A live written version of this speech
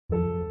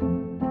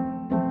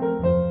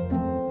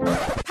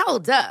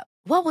Hold up.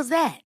 What was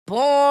that?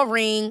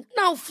 Boring.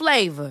 No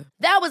flavor.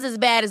 That was as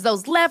bad as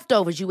those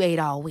leftovers you ate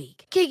all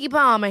week. Keke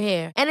Palmer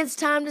here. And it's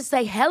time to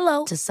say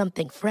hello to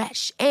something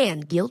fresh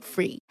and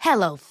guilt-free.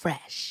 Hello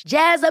Fresh.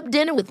 Jazz up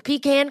dinner with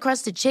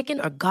pecan-crusted chicken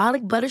or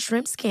garlic butter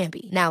shrimp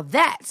scampi. Now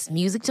that's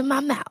music to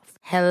my mouth.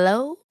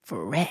 Hello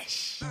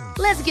Fresh.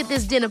 Let's get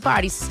this dinner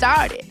party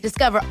started.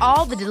 Discover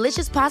all the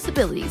delicious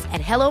possibilities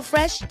at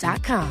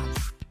hellofresh.com.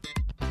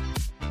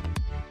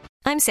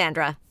 I'm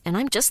Sandra, and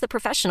I'm just the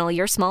professional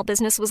your small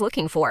business was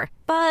looking for.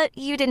 But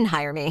you didn't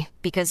hire me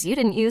because you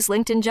didn't use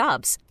LinkedIn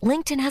Jobs.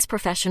 LinkedIn has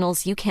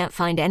professionals you can't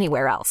find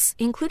anywhere else,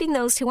 including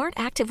those who aren't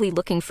actively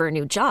looking for a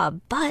new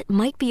job, but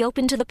might be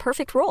open to the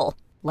perfect role,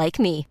 like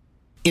me.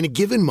 In a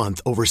given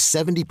month, over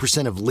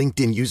 70% of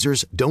LinkedIn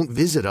users don't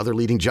visit other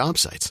leading job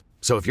sites.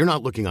 So if you're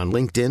not looking on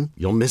LinkedIn,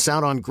 you'll miss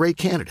out on great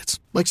candidates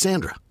like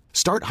Sandra.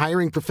 Start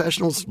hiring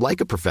professionals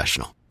like a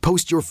professional.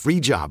 Post your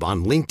free job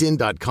on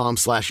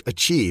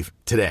linkedin.com/achieve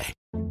today.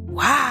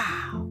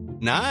 Wow.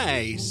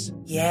 Nice.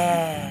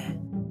 Yeah.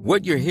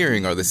 What you're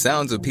hearing are the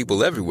sounds of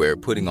people everywhere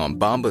putting on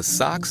Bombas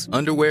socks,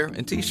 underwear,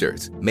 and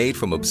T-shirts made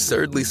from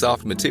absurdly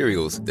soft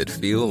materials that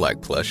feel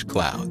like plush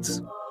clouds.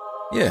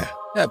 Yeah,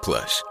 that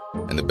plush.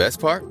 And the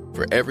best part?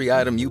 For every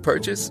item you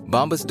purchase,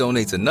 Bombas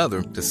donates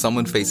another to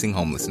someone facing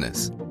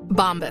homelessness.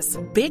 Bombas.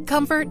 Big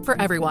comfort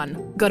for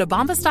everyone. Go to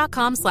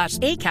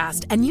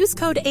bombas.com/ACAST and use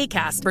code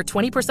ACAST for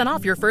 20%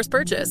 off your first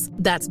purchase.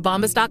 That's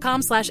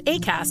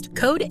bombas.com/ACAST.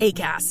 Code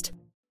ACAST.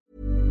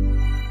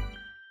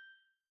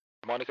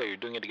 Monica, you're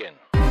doing it again.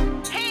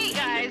 Hey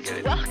guys,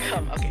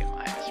 welcome. Okay,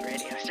 fine. I was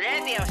ready.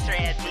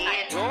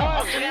 Go on, I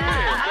was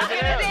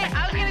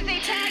gonna say,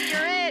 Tag,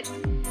 you're it.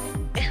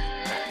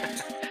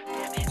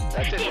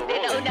 That's it. Hindi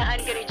na unahan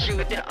ka ni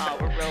Jude. Oh,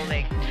 we're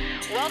rolling.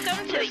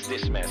 Welcome to Let's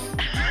dismiss.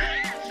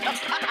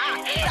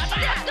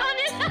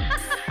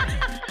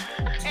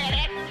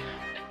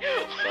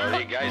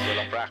 Sorry guys,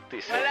 walang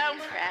practice. Walang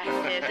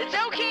practice. It's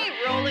okay.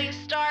 Rolling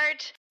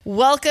start.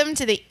 Welcome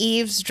to the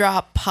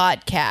Eavesdrop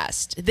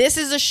Podcast. This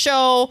is a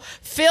show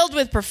filled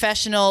with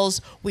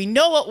professionals. We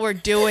know what we're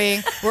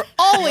doing. We're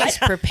always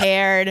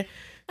prepared.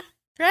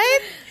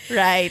 Right?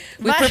 Right.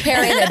 We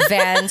prepare in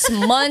advance,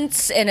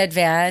 months in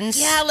advance.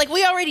 Yeah, like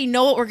we already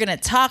know what we're going to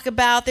talk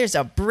about. There's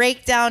a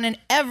breakdown and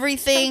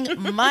everything.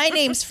 My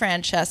name's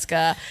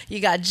Francesca. You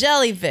got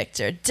Jelly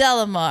Victor,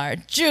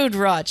 Delamar, Jude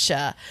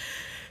Rocha.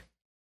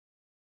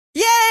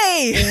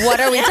 Yay! What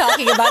are we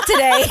talking about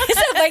today?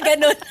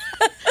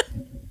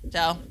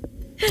 So,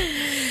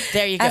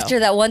 there you go. After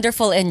that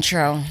wonderful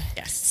intro.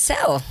 Yes.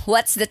 So,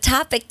 what's the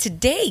topic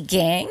today,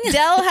 gang?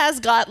 Del has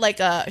got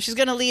she's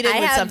going to lead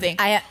in with something.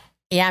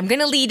 I'm going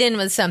to lead in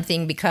with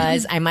something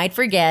because I might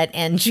forget.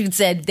 And Jude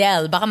said,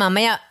 Del, baka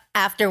mamaya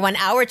after 1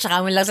 hour,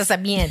 tsaka mo lang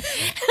sasabihin.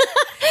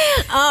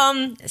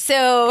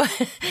 So,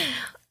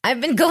 I've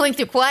been going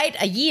through quite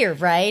a year,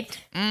 right?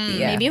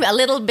 Yeah. Maybe a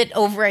little bit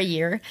over a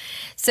year.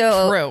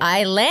 So, True.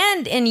 I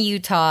land in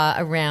Utah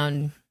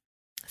around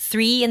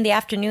 3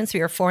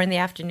 or 4 in the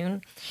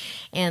afternoon.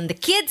 And the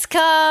kids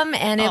come,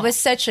 and it was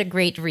such a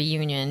great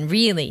reunion,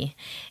 really.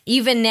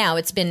 Even now,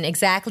 it's been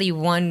exactly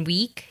 1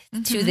 week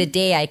to the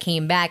day I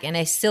came back, and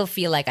I still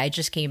feel like I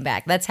just came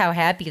back. That's how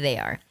happy they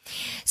are.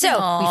 So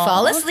we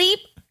fall asleep,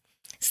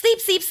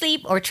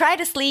 sleep, or try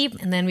to sleep,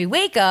 and then we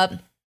wake up.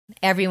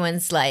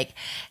 Everyone's like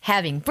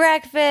having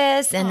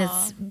breakfast, and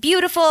it's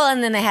beautiful.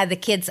 And then I had the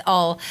kids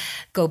all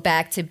go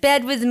back to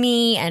bed with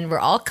me, and we're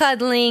all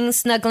cuddling,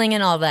 snuggling,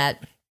 and all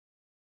that.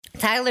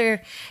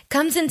 Tyler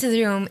comes into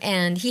the room,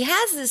 and he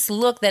has this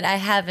look that I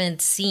haven't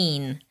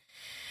seen,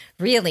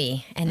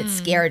 really, and it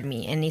scared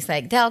me. And he's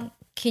like, Del,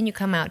 can you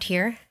come out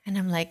here? And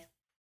I'm like,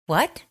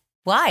 what?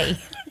 Why?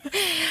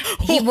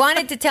 He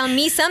wanted to tell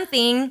me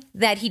something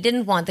that he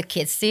didn't want the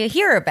kids to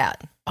hear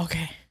about.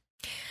 Okay.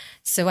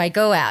 So I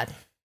go out.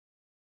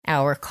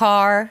 Our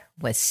car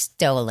was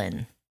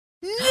stolen.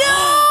 No!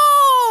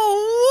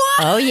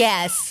 What? Oh,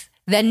 yes.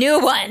 The new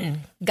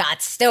one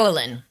got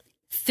stolen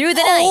through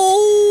the night.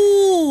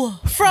 Oh!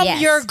 From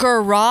Yes. your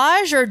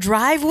garage or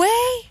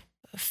driveway?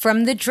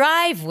 From the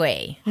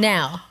driveway.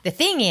 Now, the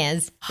thing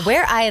is,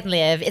 where I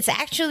live, it's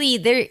actually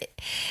there.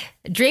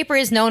 Draper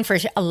is known for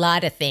a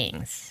lot of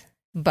things,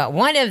 but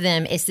one of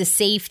them is the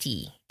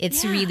safety.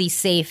 It's really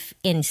safe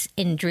in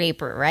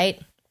Draper,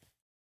 right?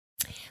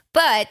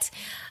 But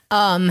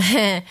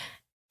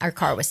our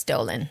car was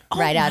stolen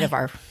right out of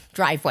our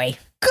driveway.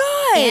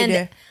 Good.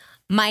 And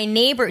my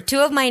neighbor, two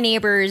of my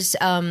neighbors'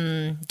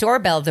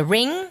 doorbell, the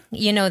Ring,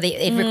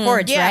 it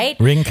records, right?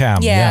 Ring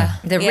cam. Yeah.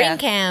 The Ring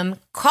cam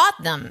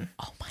caught them,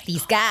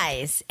 these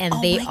guys, and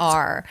they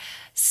are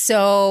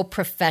so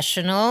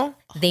professional.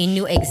 They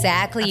knew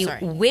exactly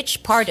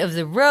which part of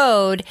the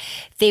road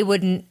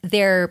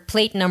their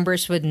plate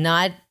numbers would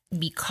not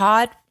be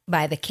caught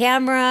by the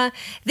camera.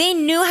 They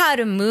knew how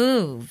to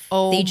move.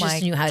 They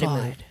just knew how to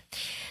move.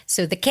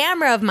 So the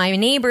camera of my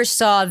neighbor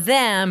saw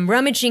them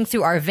rummaging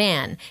through our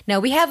van. Now,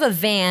 we have a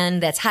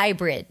van that's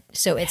hybrid.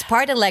 So it's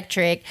part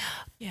electric,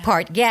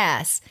 part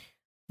gas.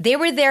 They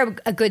were there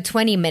a good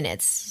 20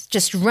 minutes,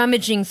 just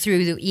rummaging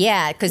through.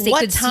 Because they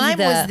What could time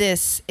see was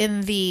this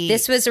in the...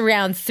 This was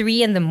around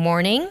 3 in the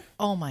morning.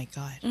 Oh my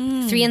God.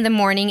 3 in the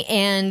morning,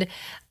 and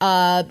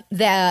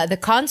the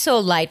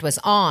console light was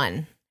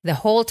on the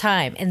whole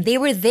time, and they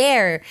were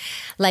there.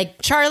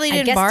 Like Charlie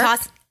didn't bark?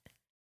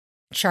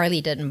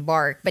 Charlie didn't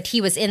bark, but he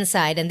was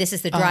inside, and this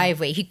is the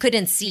driveway. He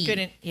couldn't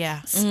see.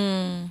 Yeah.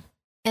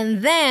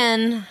 And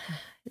then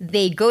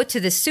they go to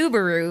the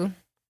Subaru.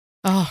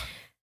 Oh.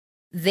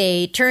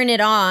 They turn it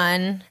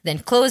on, then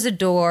close the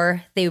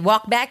door. They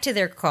walk back to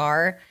their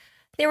car.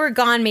 They were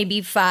gone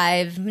maybe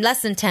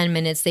less than 10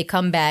 minutes. They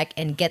come back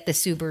and get the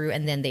Subaru,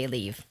 and then they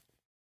leave.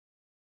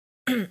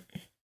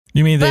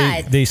 You mean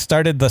they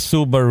started the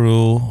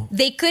Subaru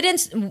They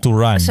couldn't to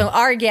run? So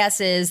our guess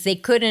is they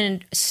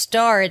couldn't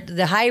start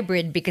the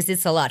hybrid because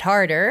it's a lot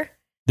harder.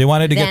 They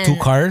wanted to get 2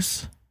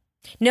 cars?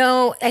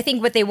 No, I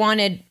think what they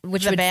wanted,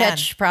 which The would van.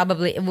 fetch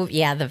probably,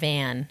 the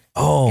van.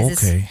 Oh,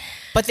 'Cause okay.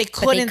 But they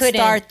couldn't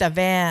start the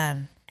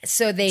van.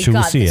 So they Choosy,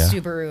 got the ah.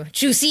 Subaru.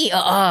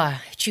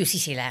 Choosy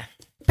sila.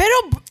 Pero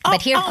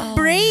But here-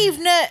 brave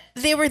na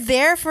they were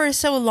there for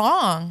so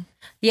long.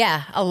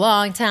 Yeah, a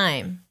long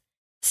time.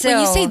 So when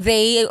you say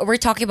they, we're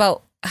talking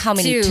about how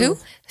many? 2?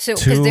 So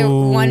because 2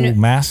 there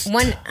masked?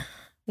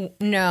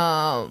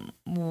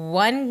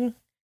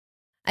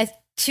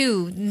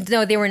 two.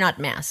 No, they were not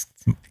masked.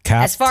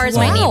 Cap? As far as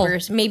my Wow.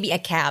 neighbors, maybe a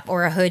cap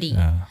or a hoodie.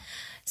 Yeah.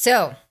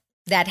 So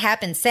that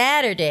happened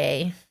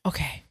Saturday.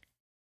 Okay.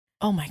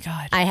 Oh my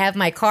God. I have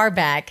my car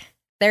back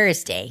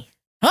Thursday.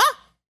 Huh?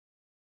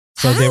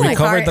 So they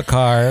recovered the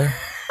car.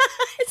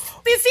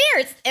 This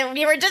year, and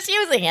we were just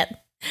using it.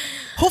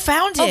 Who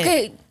found it?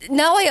 Okay,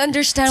 now I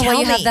understand why Tell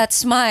you have me. that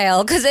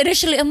smile. Because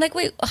initially I'm like,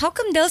 wait, how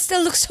come Del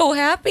still looks so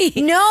happy?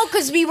 No,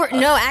 because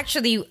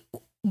actually,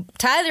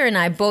 Tyler and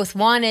I both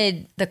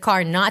wanted the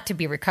car not to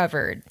be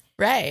recovered.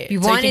 Right. We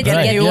So you wanted can to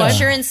Right, get the yeah.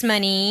 insurance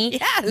money.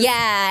 Yes.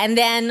 Yeah, and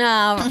then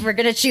we're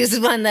gonna choose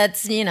one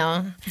that's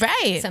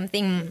Right.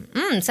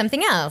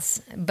 something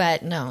else.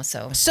 But no,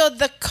 so So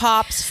the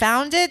cops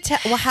found it.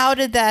 Well, how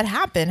did that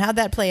happen? How'd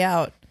that play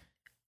out?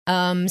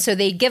 so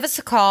they give us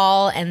a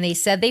call and they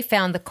said they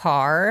found the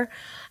car.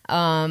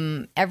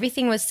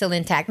 Everything was still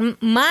intact.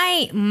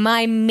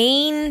 My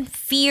main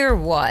fear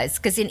was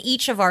because in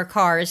each of our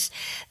cars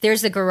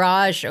there's a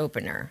garage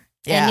opener.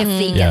 Yeah. And if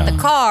they Yeah. get the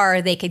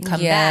car, they could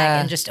come Yeah. back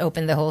and just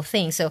open the whole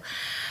thing. So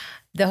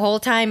the whole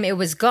time it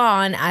was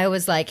gone, I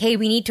was like, hey,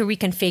 we need to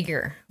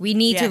reconfigure. We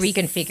need to Yes.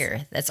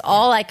 reconfigure. That's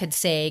all I could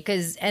say.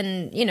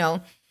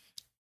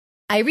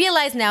 I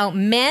realize now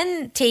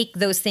men take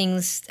those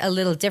things a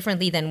little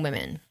differently than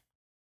women.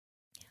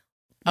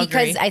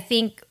 Because Agree. I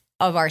think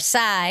of our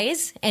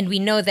size, and we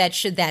know that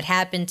should that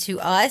happen to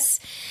us,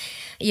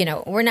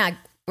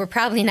 we're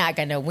probably not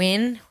going to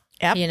win.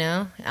 Yep.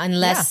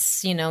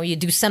 Unless, you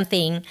do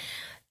something.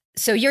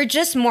 So you're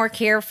just more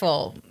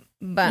careful.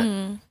 But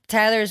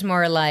Tyler's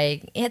more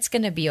like, it's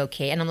going to be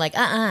okay. And I'm like,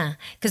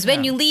 Because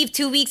when you leave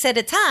 2 weeks at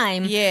a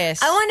time,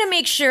 Yes. I want to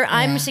make sure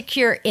I'm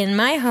secure in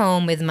my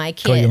home with my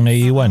Ikaw yung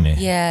kids. naiiwan eh.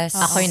 Yes.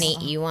 Ako yung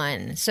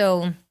naiiwan.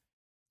 So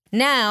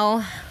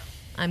now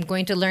I'm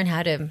going to learn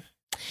how to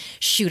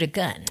shoot a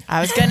gun.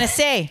 I was gonna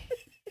say.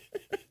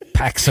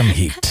 Pack some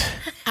heat.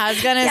 I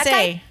was gonna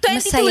say.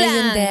 Kahit 22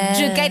 lang.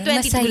 June, kahit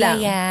 22 Masaya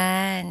lang.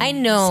 yan. I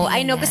know,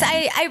 Masaya because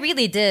I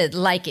really did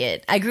like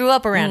it. I grew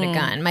up around a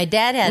gun. My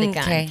dad had a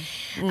gun, Okay.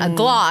 a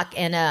Glock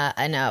and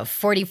a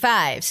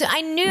 45. So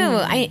I knew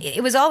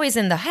it was always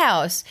in the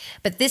house.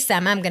 But this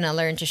time I'm gonna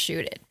learn to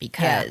shoot it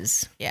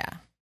because Yeah.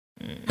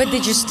 But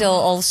did you still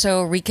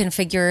also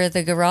reconfigure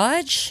the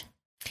garage?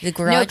 The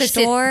garage 'cause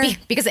door?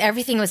 because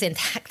everything was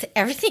intact.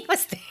 Everything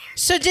was there.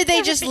 So did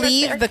they just Everything was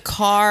leave there. the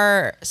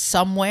car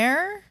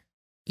somewhere?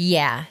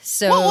 Yeah.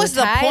 So What was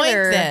the point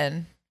Tyler-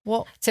 then?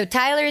 Well, So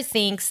Tyler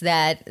thinks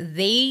that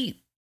they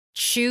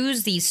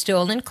choose these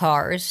stolen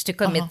cars to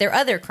commit their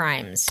other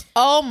crimes.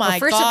 oh my Well,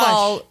 first gosh. of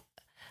all,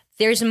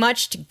 there's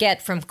much to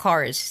get from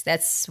cars.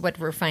 That's what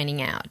we're finding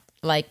out.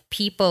 Like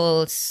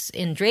people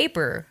in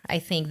Draper, I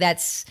think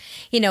that's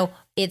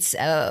it's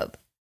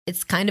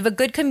kind of a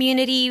good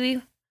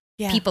community.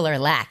 Yeah. People are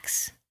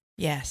lax.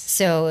 Yes.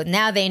 So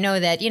now they know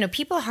that,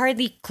 people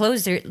hardly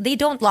they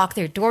don't lock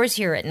their doors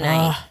here at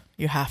night.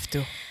 You have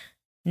to.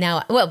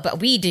 Now, but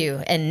we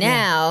do. And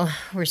now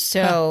we're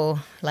so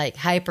like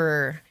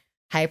hyper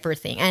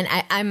thing. And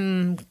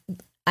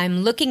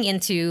I'm looking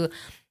into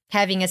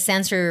having a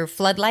sensor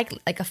floodlight,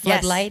 like a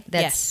floodlight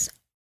that's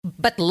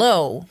but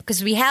low,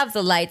 because we have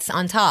the lights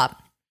on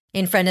top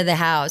in front of the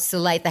house to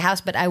light the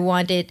house, but I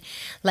want it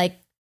like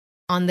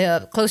on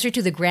the closer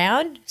to the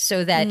ground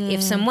so that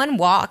if someone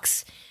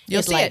walks, You'll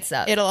it see lights it.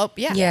 up. It'll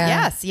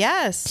Yeah.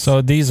 Yes.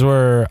 So these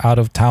were out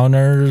of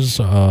towners.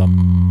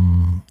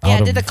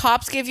 Did the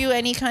cops give you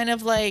any kind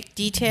of like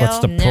detail? What's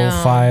the No.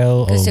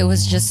 profile Because of it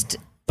was just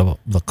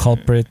the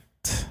culprit?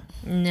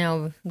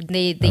 No,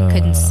 they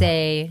couldn't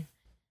say.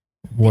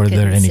 Were there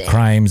couldn't any say.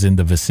 crimes in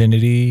the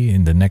vicinity,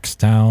 in the next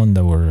town?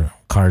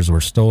 Cars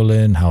were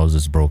stolen,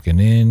 houses broken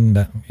in.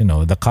 That,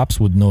 the cops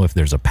would know if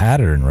there's a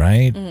pattern,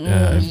 right?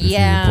 If you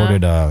Yeah.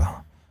 reported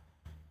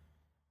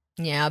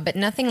Yeah, but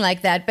nothing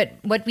like that. But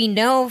what we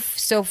know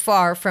so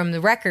far from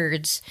the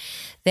records,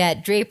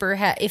 that Draper,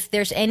 if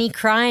there's any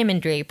crime in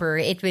Draper,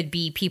 it would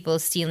be people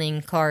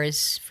stealing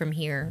cars from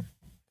here.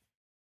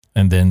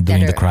 and then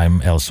doing the Better.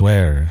 crime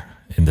elsewhere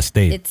in the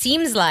state. It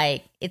seems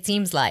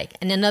like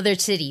in another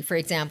city, for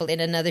example, in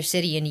another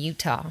city in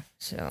Utah.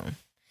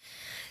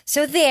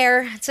 So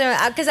there. So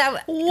because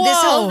this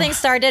whole thing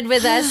started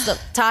with us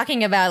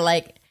talking about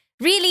like,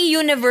 really,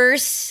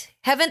 universe,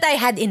 haven't I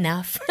had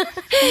enough?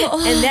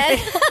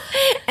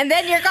 and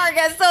then your car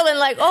got stolen.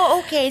 Like,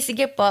 oh, okay,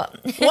 sige po.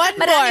 One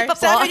Marami more. pa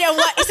po. Sabi niya,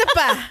 isa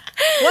pa.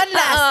 One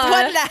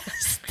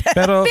last.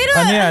 Pero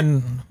ano yan,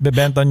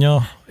 bebenta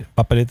nyo,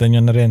 papalitan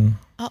nyo na rin.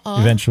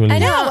 Eventually. I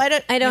know. No, I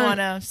don't don't- want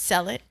to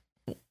sell it.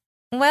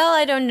 Well,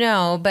 I don't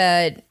know,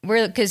 but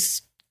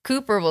because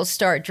Cooper will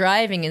start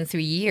driving in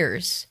 3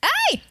 years.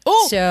 Ay!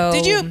 Oh, So-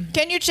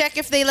 can you check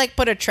if they like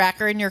put a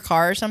tracker in your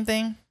car or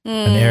something?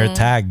 An air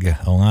tag.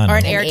 Oo nga. Or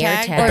an no? air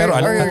tag? Pero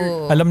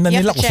alam na You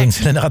nila have to kung saan check.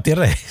 sila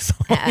nakatira eh. So,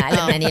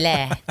 Alam na nila.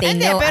 They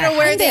Hindi, know. pero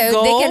where Hindi, they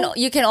go?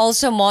 you can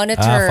also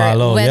monitor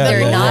follow. when Yeah,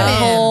 they're yeah, not yeah.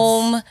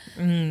 home.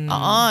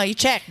 You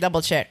check,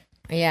 double check.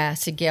 Yeah,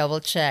 sige, I will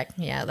check.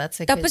 Yeah, that's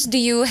a Tapos, do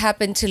you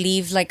happen to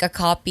leave like a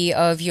copy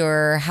of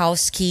your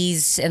house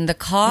keys in the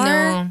car?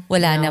 No,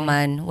 Wala no.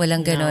 naman.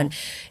 Walang ganon.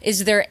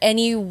 Is there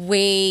any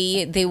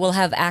way they will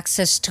have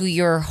access to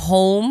your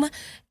home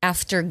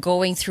after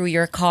going through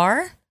your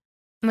car?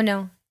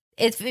 No.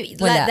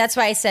 Wala. That's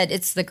why I said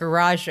it's the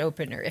garage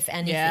opener, if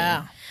anything.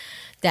 Yeah.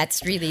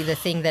 That's really the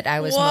thing that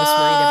I was most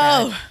worried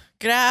about.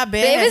 Grabe.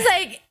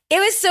 But it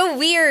was so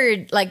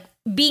weird, like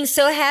being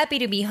so happy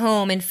to be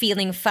home and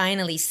feeling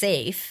finally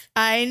safe.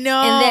 I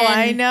know, And then-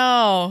 I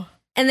know.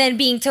 And then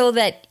being told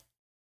that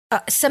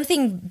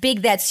something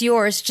big that's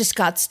yours just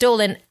got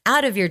stolen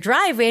out of your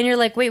driveway. And you're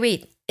like,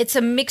 wait. It's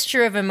a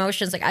mixture of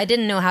emotions. Like, I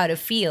didn't know how to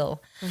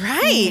feel.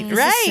 Right, This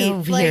right. is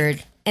so weird.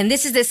 Like, and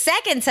this is the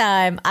second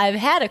time I've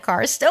had a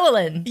car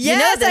stolen. yes, you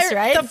know this,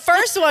 right? The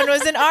first one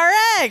was an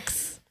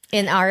RX.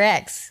 In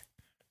RX.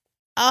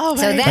 Oh,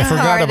 So my that I God.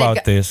 forgot car that about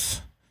got-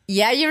 this.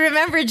 Yeah, you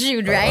remember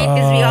Jude, right?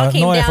 Because we all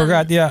came no, down. I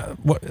forgot. Yeah.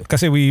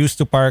 Kasi we used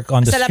to park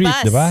on the Sa street,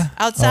 labas. di ba?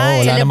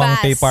 Outside. Wala Sa namang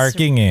labas. pay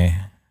parking eh.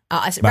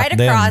 Right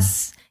then.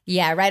 across.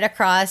 Yeah, right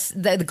across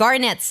the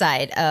Garnet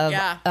side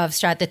of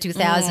Strata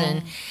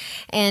 2000.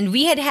 And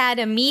we had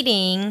a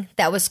meeting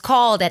that was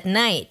called at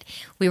night.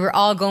 We were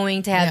all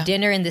going to have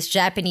dinner in this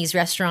Japanese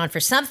restaurant for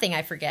something,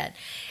 I forget.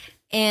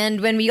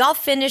 And when we all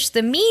finished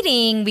the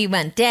meeting, we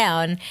went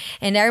down.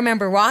 And I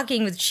remember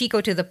walking with Chico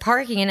to the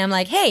parking, and I'm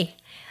like, hey,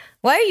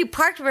 why are you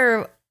parked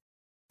where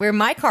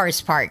my car is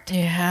parked?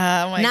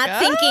 Yeah, oh my Not God.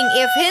 thinking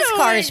if his Oh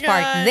car my is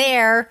parked God.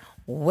 there,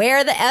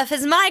 where the F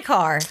is my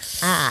car?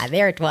 Ah,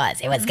 there it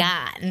was. It was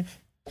gone.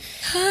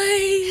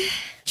 Ay,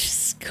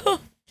 Diyos ko.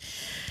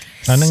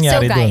 Ano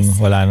nangyari So, dun? guys.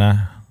 Wala na.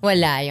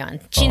 Wala yon.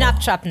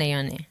 Chinop-chop na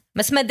yon eh.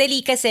 Mas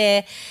madali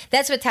kasi,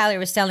 that's what Tyler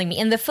was telling me.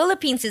 In the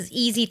Philippines, it's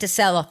easy to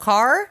sell a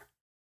car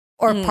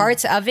or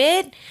parts of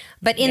it.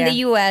 But in the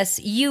US,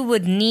 you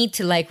would need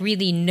to like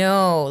really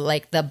know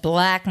like the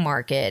black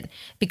market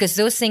because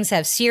those things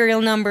have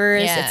serial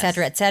numbers, Yes. et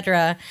cetera, et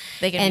cetera.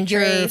 They can And be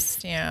your-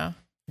 traced. Yeah.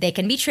 They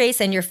can be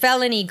traced, and your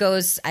felony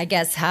goes, I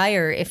guess,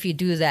 higher if you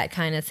do that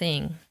kind of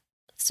thing.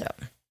 So,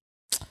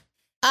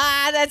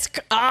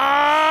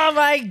 Oh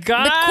my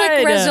God. But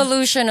quick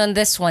resolution on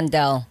this one,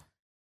 Del.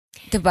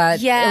 Diba?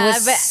 Yeah, it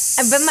was but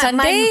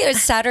Sunday or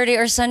Saturday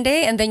or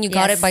Sunday, and then you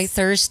got Yes. it by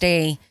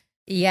Thursday.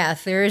 yeah,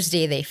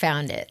 Thursday they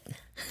found it.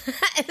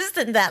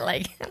 Isn't that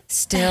like?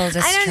 Still the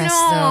I don't stress,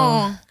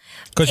 know.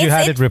 Because you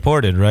It's- had it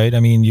reported, right? I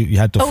mean, you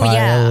had to Oh,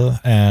 file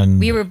yeah. and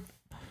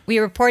We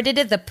reported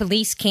it. The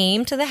police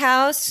came to the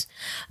house,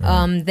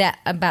 that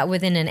about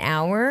within an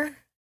hour,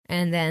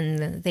 and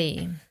then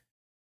they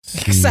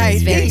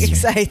Exciting.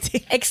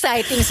 See.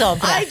 exciting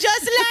sobra. I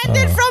just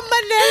landed from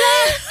Manila.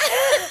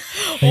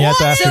 And you had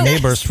to ask your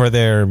neighbors for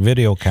their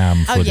video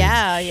cam Oh footage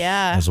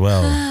yeah. as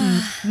well.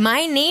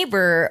 My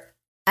neighbor,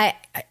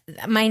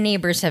 my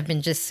neighbors have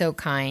been just so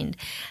kind.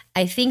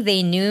 I think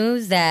they knew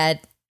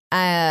that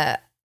I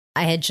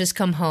had just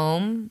come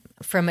home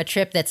from a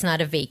trip that's not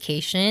a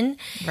vacation.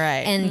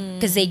 Right. And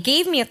because they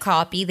gave me a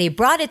copy, they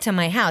brought it to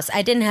my house.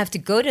 I didn't have to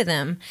go to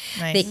them.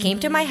 Nice. They came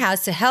to my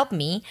house to help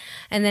me.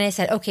 And then I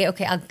said, okay,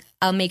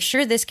 I'll make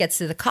sure this gets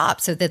to the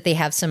cops so that they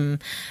have some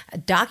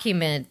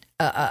document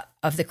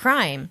of the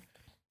crime.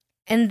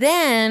 And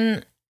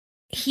then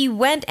he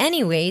went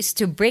anyways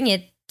to bring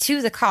it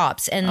to the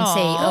cops and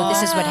say, oh,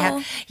 this is what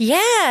happened.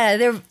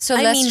 Yeah. So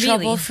less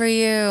trouble for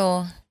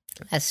you.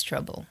 Less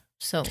trouble.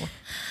 So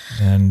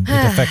And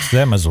it affects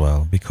them as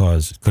well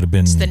because it could have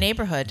been It's the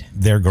neighborhood.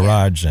 their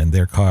garage and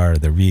their car,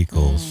 their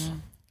vehicles.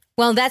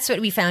 well, that's what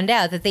we found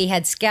out, that they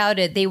had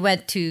scouted. They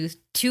went to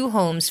 2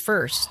 homes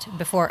first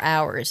before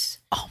ours.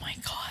 Oh my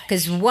God.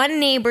 Because one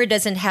neighbor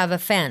doesn't have a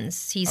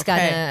fence. He's got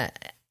Okay.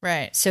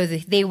 Right. So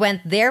they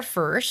went there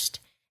first,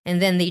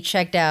 and then they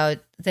checked out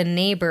the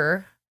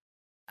neighbor.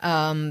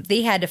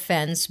 They had a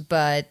fence,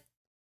 but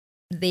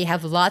they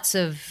have lots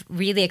of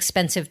really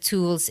expensive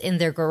tools in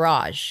their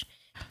garage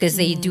because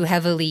they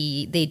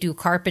do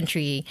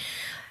carpentry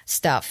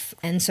stuff.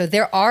 And so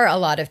there are a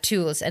lot of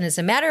tools. And as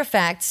a matter of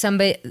fact, some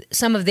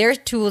of their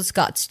tools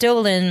got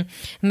stolen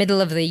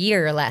middle of the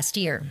year last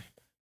year.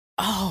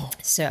 Oh.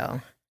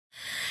 So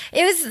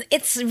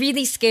it's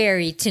really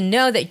scary to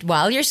know that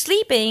while you're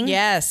sleeping,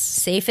 Yes.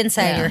 safe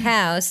inside your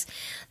house,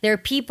 there are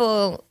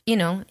people,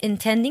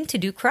 intending to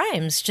do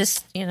crimes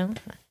just,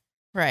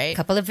 Right. a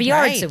couple of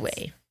yards Right.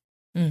 away.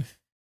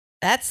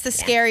 That's the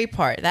scary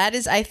part. That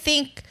is,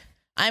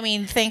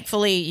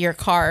 thankfully your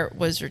car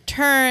was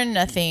returned.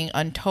 Nothing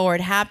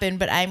untoward happened.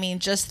 But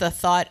just the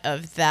thought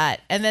of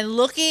that. And then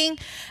looking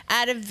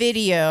at a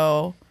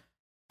video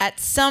at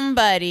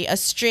somebody, a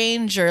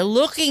stranger,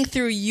 looking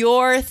through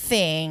your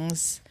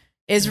things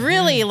is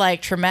really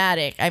like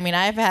traumatic.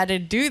 I've had to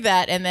do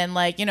that. And then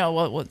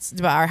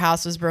our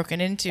house was broken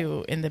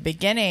into in the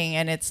beginning.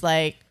 And it's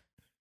like,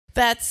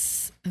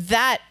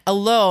 that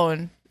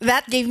alone.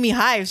 That gave me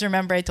hives.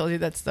 Remember, I told you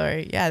that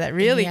story. Yeah, that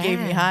really gave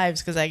me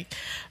hives because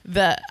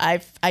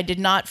I did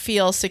not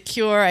feel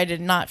secure. I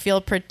did not feel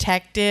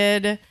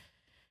protected.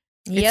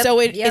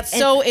 It's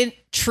so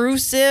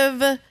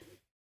intrusive.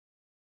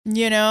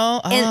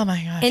 Oh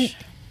my gosh.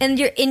 And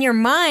your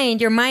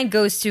mind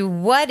goes to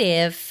what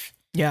if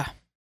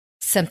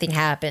something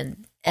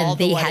happened and All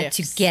the they what had ifs.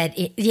 to get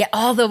it. Yeah,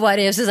 all the what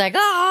ifs is like,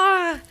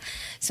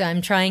 So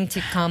I'm trying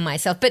to calm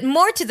myself. But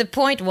more to the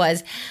point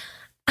was,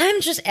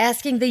 I'm just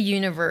asking the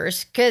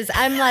universe because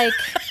I'm like,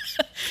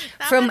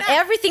 from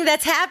everything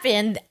that's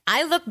happened,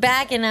 I look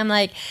back and I'm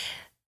like,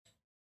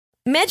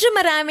 medyo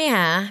marami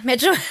ha.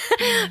 Medyo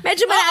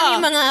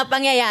marami mga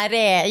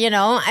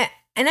pangyayari,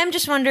 and I'm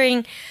just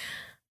wondering,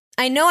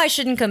 I know I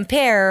shouldn't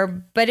compare,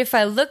 but if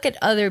I look at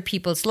other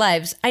people's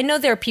lives, I know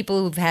there are people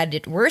who've had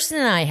it worse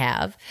than I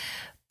have,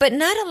 but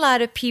not a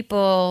lot of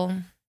people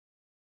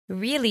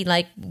really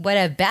like what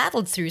I've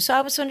battled through. So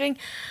I was wondering,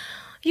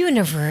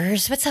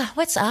 universe, what's up?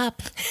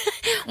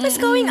 What's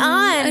going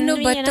on? Ano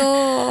ba to?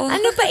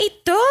 Ano ba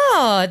ito?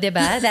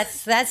 Diba?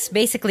 That's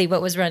basically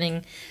what was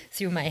running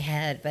through my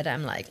head. But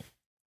I'm like,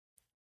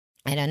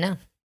 I don't know.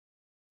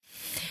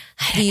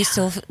 Do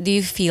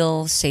you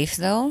feel safe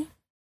though?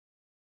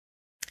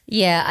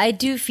 Yeah, I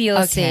do feel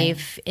Okay.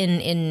 safe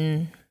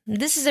in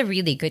this is a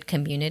really good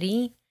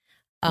community.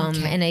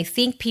 Okay. And I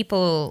think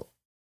people,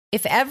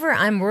 if ever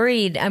I'm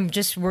worried, I'm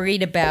just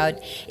worried about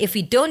if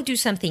we don't do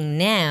something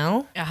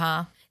now,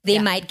 they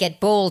might get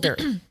bolder.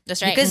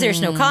 That's right. Because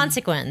there's no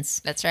consequence.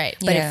 That's right.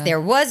 But Yeah. if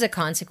there was a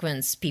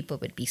consequence, people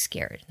would be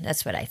scared.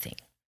 That's what I think.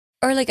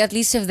 Or like at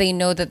least if they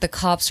know that the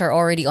cops are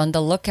already on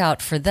the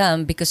lookout for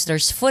them because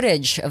there's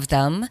footage of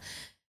them,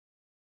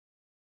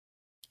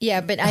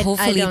 Yeah, but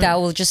hopefully I don't, that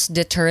will just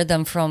deter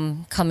them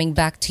from coming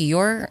back to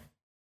your,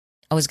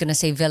 I was going to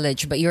say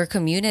village, but your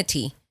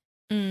community.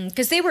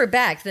 because they were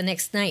back the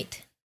next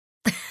night.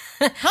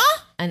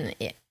 And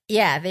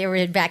yeah, they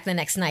were back the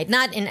next night.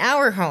 Not in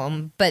our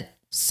home, but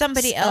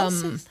Somebody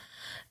else.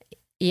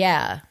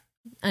 Yeah.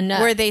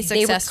 Were they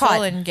successful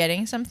caught. in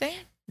getting something?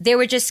 They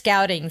were just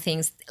scouting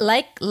things.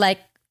 Like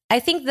I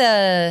think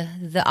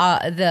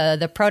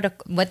the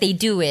product. What they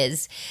do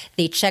is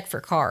they check for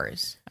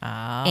cars.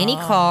 Any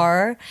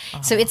car.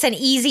 So it's an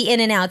easy in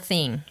and out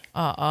thing.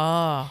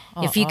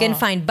 If you can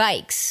find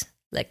bikes,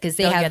 because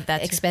they They'll have get that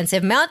too.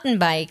 expensive mountain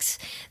bikes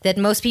that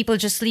most people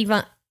just leave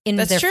in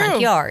That's their front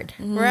true. yard.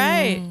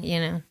 Right.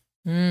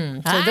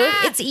 So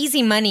it's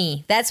easy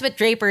money. That's what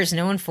Draper is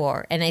known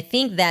for. And I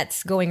think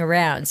that's going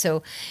around.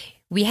 So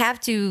we have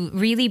to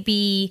really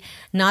be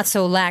not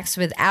so lax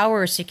with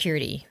our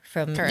security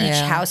from each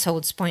Yeah.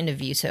 household's point of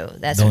view. So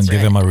that's Don't what's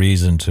give right. him a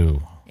reason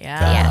to.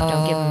 Yeah,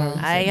 don't give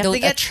them a I have Don't to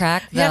get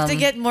attract You have to them.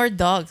 get more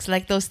dogs,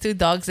 like those two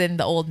dogs and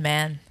the old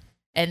man,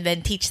 and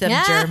then teach them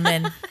Yeah.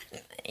 German.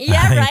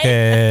 Yeah,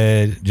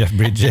 right. Jeff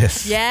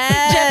Bridges.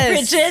 Yes.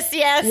 Bridges,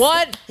 yes.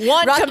 One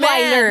Rottweiler.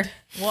 command.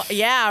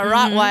 Yeah,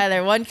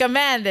 Rottweiler. One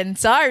command, and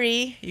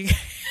sorry, you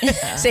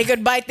say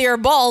goodbye to your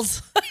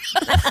balls.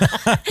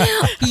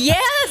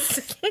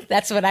 Yes.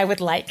 That's what I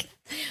would like.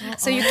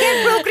 So you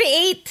can't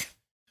procreate.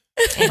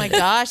 Oh my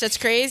gosh, that's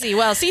crazy.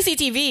 Well,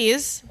 CCTV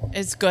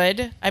is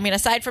good.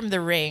 Aside from the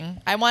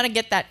Ring, I want to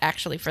get that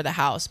actually for the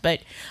house.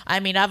 But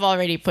I've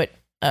already put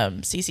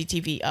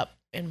CCTV up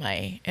in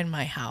my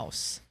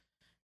house.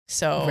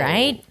 So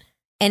Right?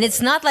 And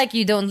it's not like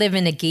you don't live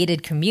in a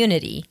gated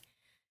community.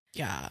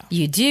 Yeah.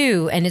 You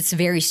do, and it's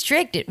very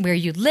strict where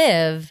you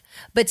live,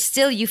 but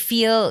still you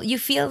feel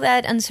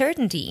that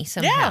uncertainty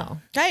somehow.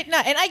 Yeah. Right. No,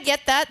 and I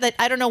get that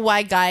I don't know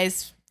why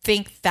guys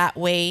think that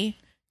way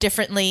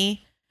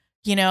differently.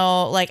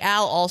 Like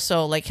Al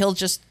also, like he'll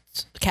just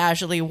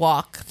casually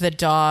walk the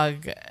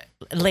dog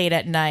late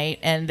at night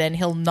and then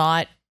he'll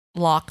not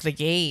lock the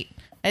gate.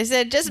 I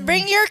said, just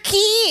bring your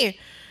key.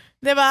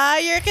 Diba?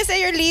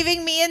 You're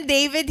leaving me and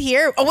David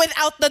here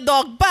without the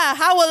dog pa.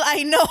 How will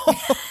I know?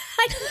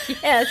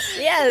 Yes,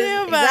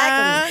 Diba?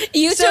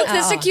 exactly. You took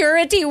the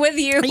security with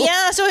you.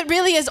 Yeah, so it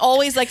really is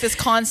always like this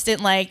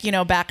constant, like,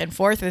 back and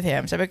forth with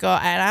him. So I go,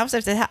 and I also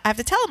have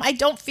to tell him I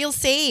don't feel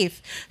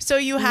safe. So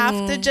you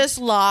have to just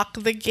lock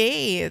the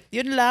gate.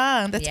 Yun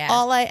lang. That's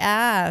all I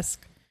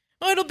ask.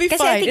 Oh, it'll be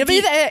fine.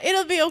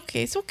 It'll be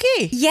okay. It's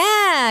okay.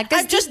 Yeah,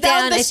 I'm just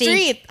down the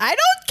street. I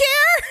don't care.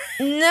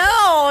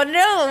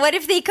 No. What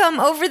if they come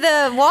over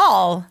the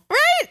wall?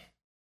 Right?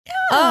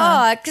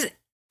 Oh,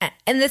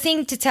 and the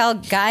thing to tell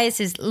guys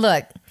is,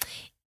 look,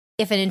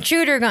 if an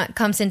intruder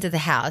comes into the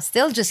house,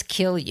 they'll just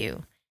kill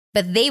you.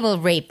 But they will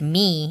rape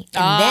me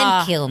and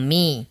then kill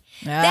me.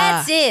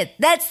 That's it.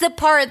 That's the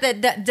part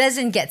that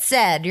doesn't get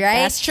said,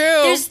 right? That's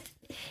true.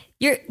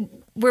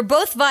 We're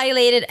both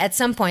violated at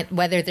some point,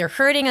 whether they're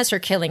hurting us or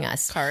killing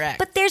us. Correct.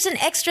 But there's an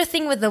extra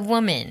thing with the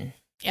woman.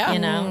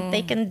 Yeah.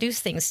 They can do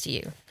things to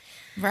you.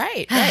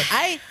 Right.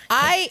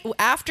 I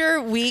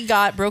after we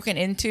got broken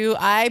into,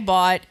 I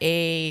bought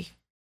a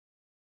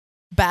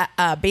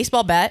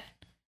baseball bat,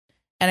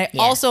 and I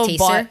also taser.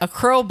 bought a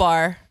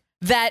crowbar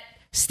that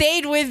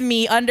stayed with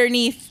me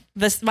underneath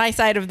my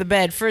side of the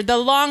bed for the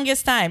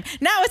longest time.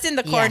 Now it's in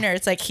the corner.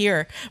 It's like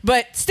here.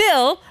 But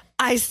still,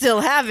 I still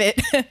have it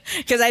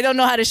because I don't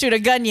know how to shoot a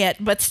gun yet,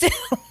 but still.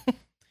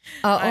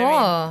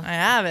 I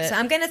have it. So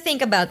I'm going to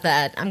think about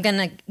that. I'm going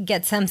to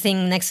get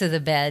something next to the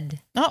bed.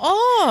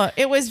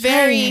 It was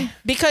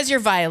because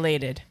you're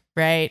violated,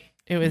 right?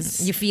 It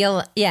was. You feel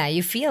it.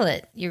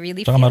 You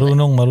really Saka feel it.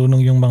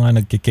 marunong yung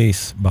mga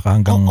nagkikase. Baka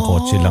hanggang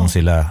kotse lang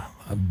sila.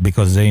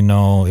 Because they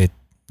know it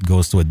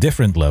goes to a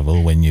different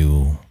level when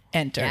you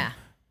enter. Yeah.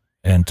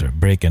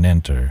 Break and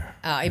enter.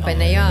 Iba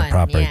na yun.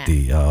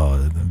 Property.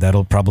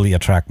 That'll probably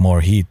attract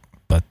more heat.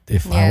 But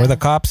if I were the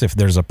cops, if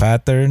there's a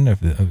pattern, if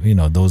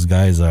those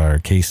guys are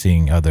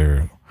casing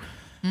other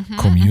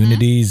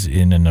communities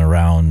in and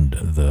around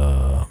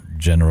the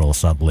general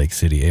Salt Lake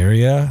City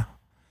area,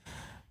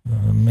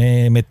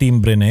 may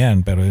timbre na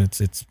yan. Pero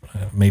it's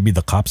maybe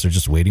the cops are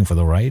just waiting for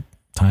the right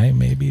time,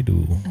 maybe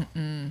to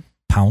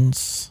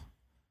pounce.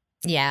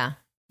 Yeah.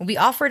 We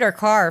offered our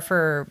car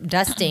for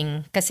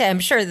dusting because I'm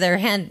sure their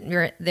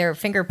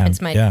fingerprints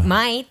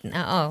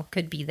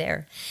could be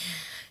there.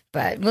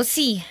 But we'll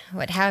see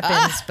what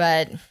happens.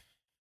 But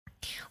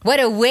what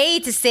a way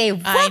to say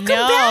welcome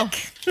back.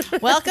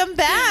 Welcome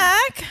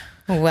back.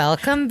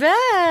 Welcome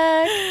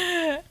back.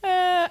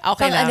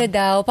 Okay lang.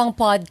 Pang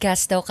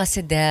podcast daw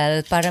kasi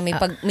Del para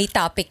may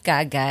topic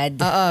ka agad.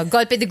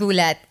 Golpe de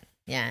gulat.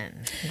 Yan.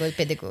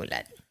 Golpe de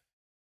gulat.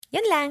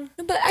 Yan lang.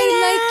 But I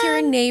like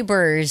your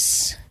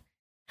neighbors.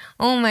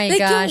 Oh my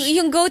gosh.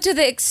 You go to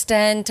the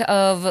extent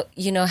of,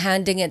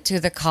 handing it to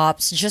the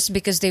cops just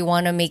because they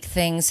want to make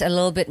things a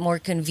little bit more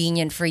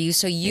convenient for you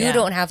so you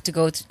don't have to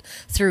go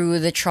through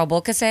the trouble.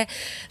 Kasi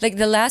like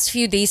the last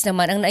few days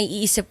naman, ang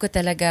naiisip ko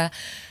talaga,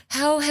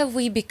 how have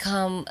we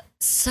become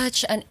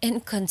such an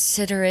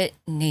inconsiderate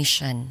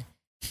nation?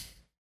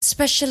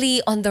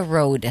 Especially on the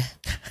road.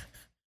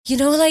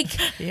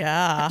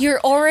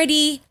 You're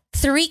already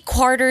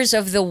 3/4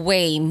 of the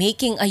way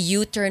making a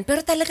U-turn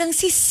pero talagang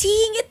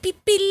sisingit,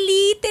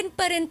 pipilitin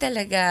pa rin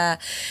talaga.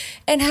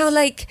 And how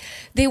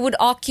they would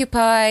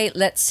occupy,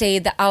 let's say,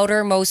 the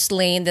outermost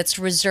lane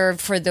that's reserved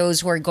for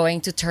those who are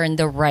going to turn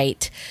to the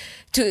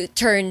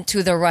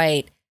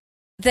right.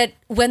 That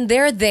when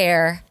they're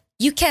there,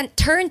 you can't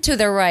turn to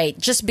the right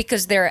just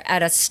because they're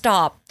at a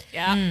stop.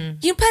 Yeah.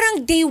 Yung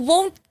parang they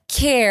won't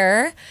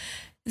care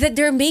that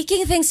they're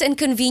making things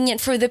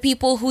inconvenient for the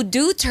people who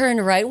do turn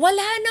right.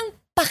 Wala nang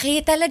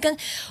pake talagang.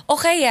 O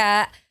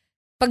kaya,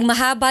 pag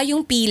mahaba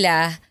yung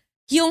pila,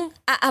 yung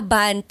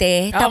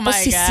aabante,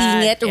 tapos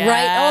sisingit,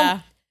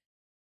 right?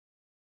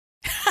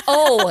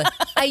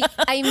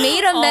 I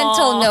made a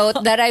mental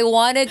note that I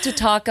wanted to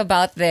talk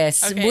about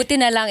this. Okay. Buti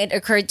na lang it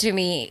occurred to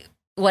me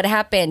what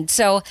happened.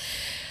 So,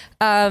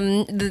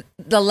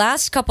 the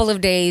last couple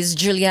of days,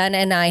 Juliana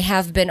and I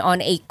have been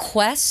on a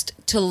quest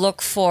to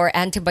look for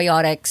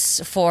antibiotics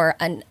for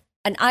an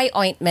eye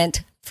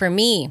ointment for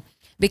me.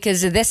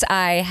 Because this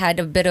eye had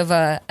a bit of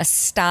a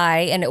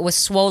sty and it was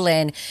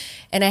swollen.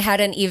 And I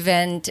had an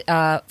event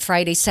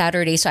Friday,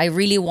 Saturday. So I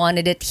really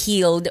wanted it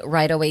healed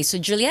right away. So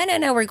Juliana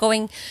and I were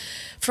going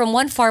from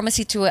one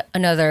pharmacy to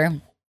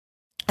another.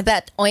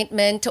 That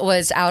ointment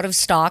was out of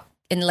stock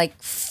in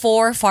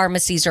 4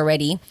 pharmacies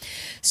already.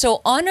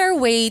 So on our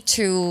way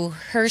to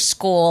her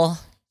school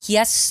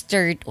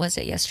Thursday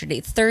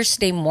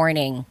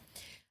morning,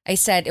 I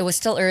said it was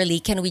still early.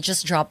 Can we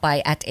just drop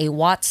by at a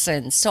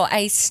Watson's? So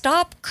I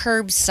stopped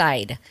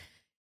curbside.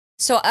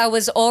 So I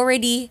was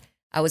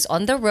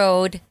on the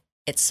road.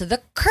 It's the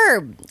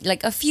curb,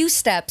 a few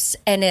steps,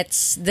 and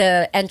it's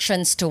the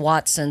entrance to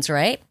Watson's,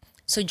 right?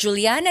 So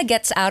Juliana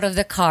gets out of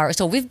the car.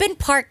 So we've been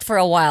parked for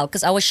a while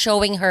because I was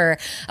showing her,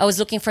 I was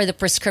looking for the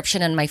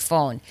prescription on my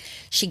phone.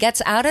 She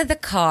gets out of the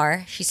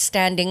car. She's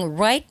standing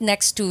right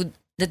next to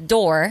the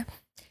door.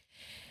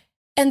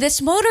 And this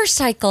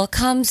motorcycle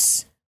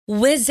comes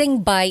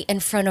whizzing by in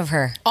front of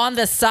her. On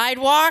the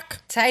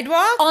sidewalk?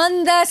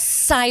 On the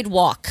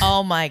sidewalk.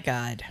 Oh my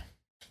God.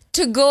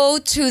 To go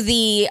to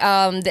the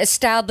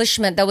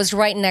establishment that was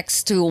right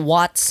next to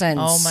Watson's.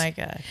 Oh my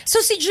God.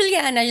 So si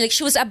Juliana, like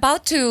she was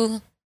about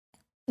to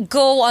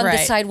go on the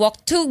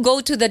sidewalk to go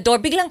to the door.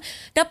 Biglang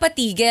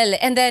napatigil.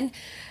 And then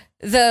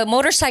the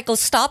motorcycle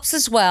stops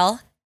as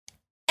well.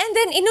 And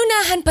then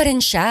inunahan pa rin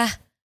siya.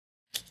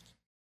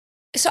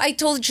 So I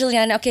told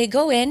Juliana, okay,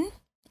 go in.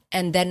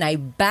 And then I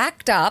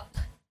backed up,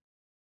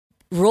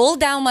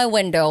 rolled down my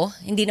window.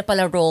 Hindi na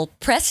pala roll,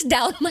 pressed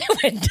down my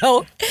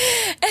window.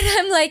 And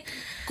I'm like,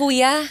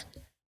 Kuya,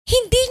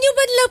 hindi nyo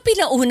ba lang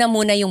pinauna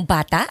muna yung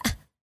bata?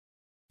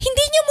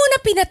 Hindi nyo muna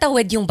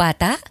pinatawid yung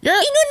bata?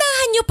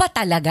 Inunahan nyo pa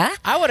talaga?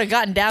 I would have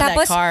gotten down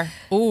that car.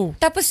 Ooh.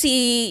 Tapos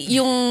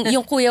yung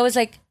kuya was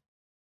like,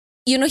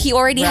 you know, he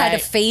already had a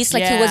face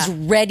like he was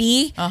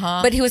ready.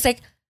 But he was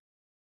like,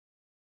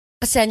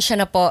 pasensya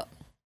na po.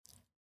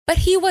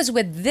 But he was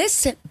with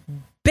this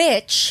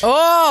bitch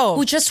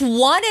who just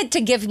wanted to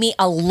give me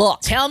a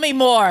look. Tell me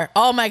more.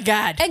 Oh my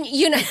God. And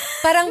you know,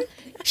 parang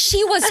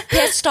she was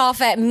pissed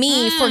off at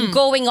me for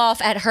going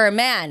off at her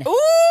man.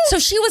 Ooh. So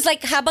she was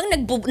like, habang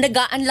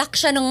nag-unlock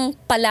siya ng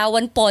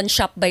Palawan pawn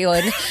shop ba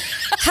yun?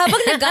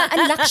 Habang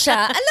nag-unlock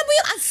siya, alam mo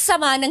yung ang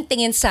sama ng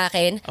tingin sa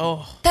akin?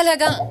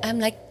 Talagang, I'm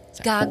like,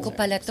 gago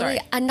pala to.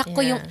 Anak ko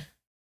yung...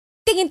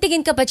 Tingin-tingin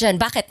ka ba dyan?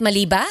 Bakit?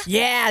 Mali ba?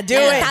 Yeah, do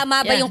it.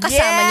 Tama ba yung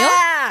kasama nyo?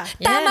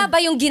 Tama ba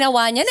yung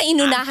ginawa niya na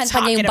inunahan pa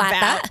niya yung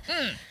bata?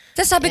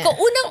 Tapos sabi ko,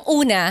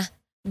 unang-una,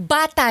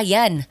 bata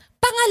yan.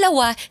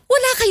 Pangalawa,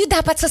 wala kayo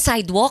dapat sa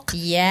sidewalk.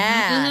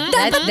 Yeah.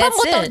 Dapat ba That's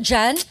motor it.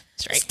 dyan?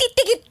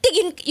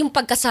 Titigin-tigin yung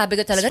pagkasabi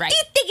ko talaga.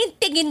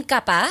 Titigin-tigin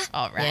ka pa?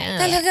 Alright.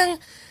 Talagang...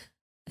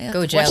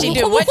 Go, Joe. What she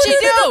do? What she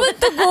do? Naman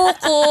tugo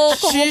ko.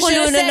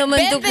 Kumukulo na naman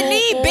bend tugo the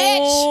knee, ko.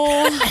 bitch.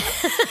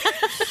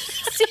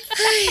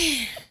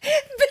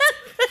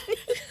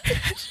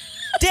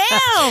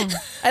 Damn!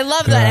 I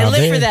love that. I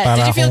live for that.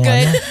 Did you feel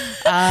good?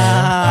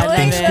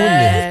 Acting school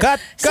eh. Cut!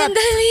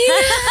 Sandali na.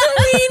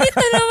 Uminit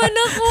na naman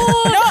ako.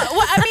 No,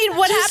 I mean,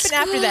 what happened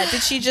after that?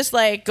 Did she just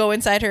like go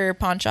inside her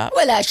pawn shop?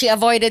 Wala, she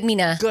avoided me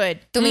na. Good.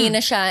 Tumingin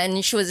na siya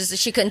and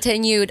she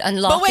continued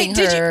unlocking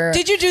But wait, her.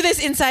 did you do this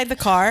inside the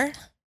car?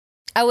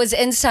 I was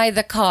inside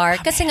the car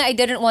kasi nga I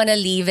didn't want to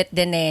leave it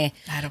din eh.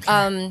 I don't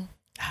care.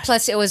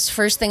 Plus, it was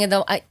first thing in the...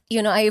 I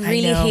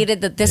really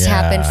hated that this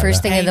happened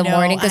first thing in the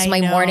morning because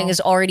my morning is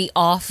already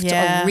off to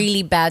a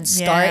really bad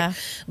start. Yeah.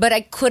 But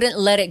I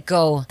couldn't let it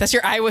go. That's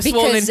your eye was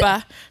swollen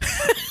pa.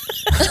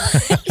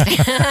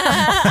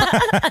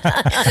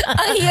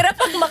 Ang hirap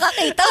pag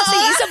makakita kasi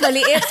isa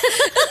maliit.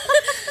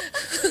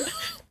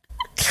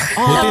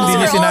 Buti hindi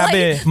niya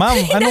sinabi, Ma'am,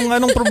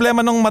 anong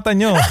problema ng mata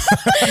nyo?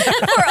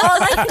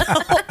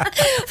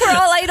 For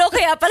all I know,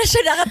 kaya pala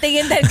siya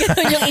nakatingin dahil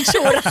gano'n yung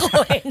itsura ko.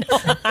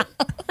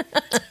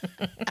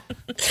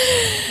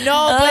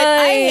 No, but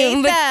I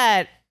hate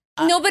that.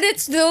 No, but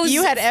it's those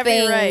You had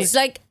every things. right.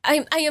 Like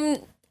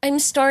I'm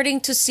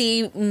starting to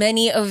see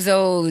many of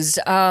those.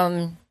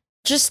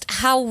 Just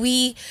how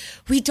we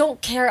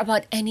don't care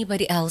about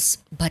anybody else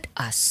but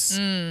us.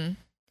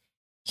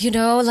 You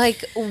know,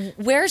 like,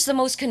 where's the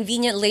most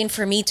convenient lane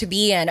for me to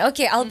be in?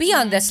 Okay, I'll be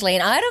on this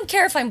lane. I don't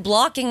care if I'm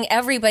blocking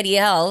everybody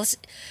else.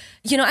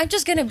 You know, I'm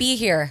just gonna be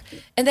here.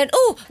 And then,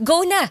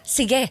 go na.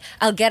 Sige,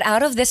 I'll get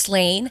out of this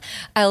lane.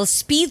 I'll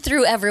speed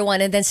through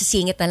everyone and then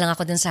sisingit na lang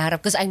ako dun sa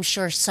harap because I'm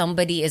sure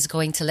somebody is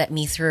going to let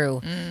me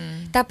through.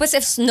 Tapos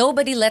if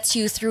nobody lets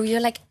you through,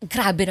 you're like,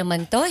 grabe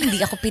naman to.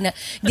 Hindi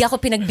ako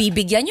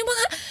pinagbibigyan. Yung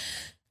mga...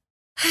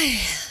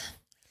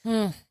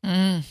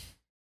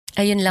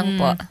 Ayun lang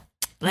po.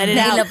 Let it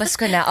out. Nailabas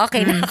ko na.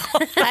 Okay na ako.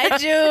 I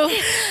do.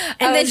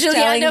 And then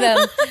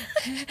Juliana,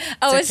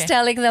 I was okay.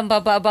 telling them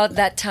about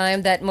that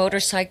time that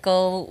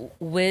motorcycle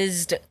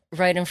whizzed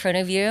right in front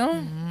of you.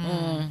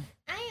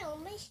 I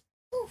almost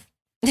poofed.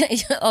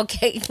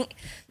 Okay,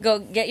 go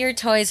get your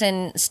toys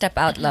and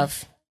step out,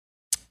 love.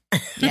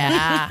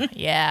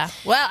 Yeah.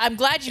 Well, I'm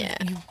glad you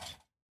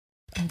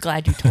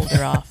told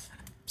her off.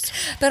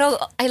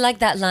 But I like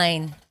that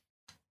line.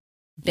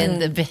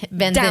 Bend the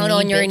down knee,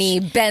 on your bitch. knee,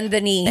 bend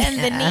the knee. Bend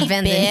the knee,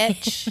 bend the knee.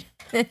 bitch.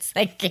 It's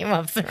like Game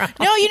of Thrones.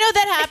 No, you know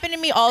that happened to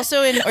me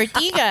also in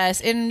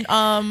Ortigas.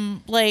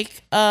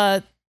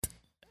 I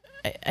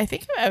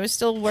think I was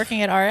still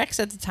working at RX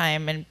at the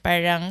time, and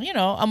parang,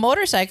 a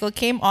motorcycle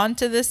came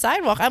onto the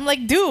sidewalk. I'm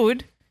like,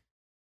 dude,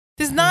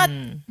 this is not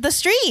the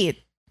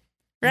street,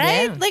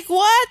 right? Yeah. Like,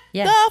 what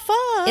the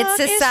fuck? It's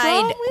a is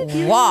wrong with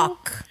you?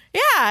 sidewalk.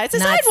 Yeah, it's a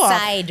Not sidewalk.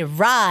 side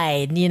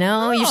ride,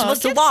 You're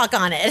supposed to walk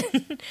on it.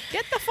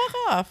 Get the fuck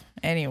off.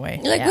 Anyway.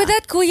 Like with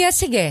that, kuya,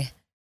 sige.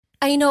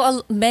 I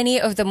know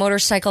many of the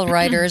motorcycle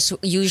riders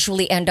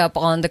usually end up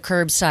on the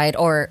curbside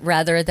or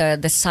rather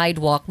the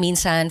sidewalk,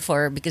 minsan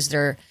because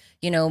they're,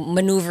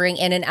 maneuvering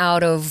in and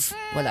out of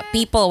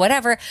people,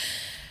 whatever.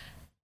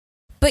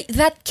 But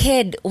that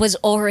kid was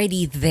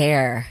already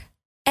there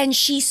and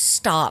she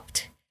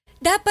stopped.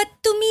 Dapat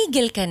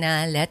tumigil ka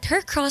na. Let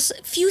her cross.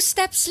 Few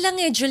steps lang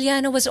eh.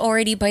 Juliana was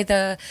already by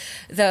the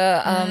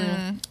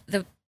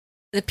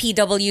the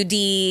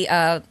PWD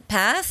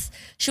path,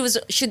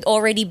 should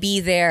already be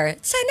there.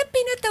 Sana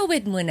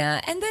pinatawid mo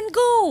na and then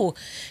go.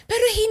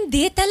 Pero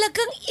hindi,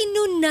 talagang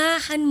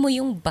inunahan mo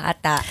yung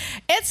bata.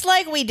 It's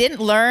like we didn't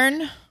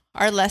learn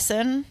our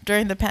lesson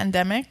during the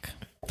pandemic.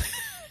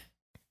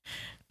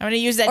 I'm going to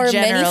use that or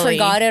generally. Or many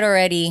forgot it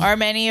already. Or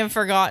many have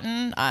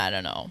forgotten. I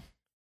don't know.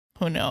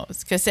 Who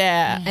knows? Because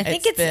I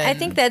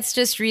think that's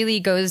just really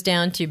goes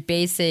down to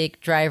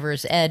basic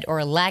driver's ed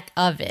or lack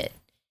of it.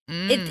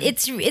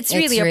 It's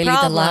really a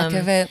problem. The lack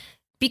of it.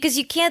 Because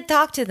you can't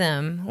talk to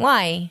them.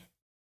 Why?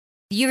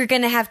 You're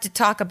going to have to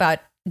talk about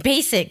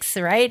basics,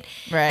 right?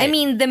 Right. I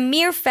mean, the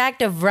mere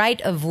fact of right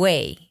of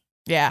way.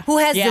 Yeah. Who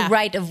has the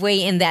right of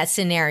way in that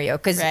scenario?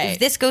 Because if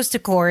this goes to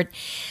court,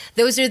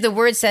 those are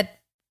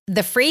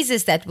the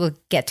phrases that will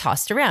get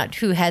tossed around.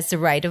 Who has the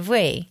right of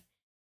way?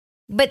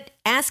 But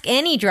ask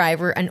any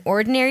driver, an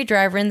ordinary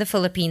driver in the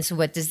Philippines,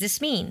 what does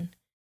this mean?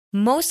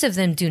 Most of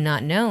them do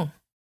not know.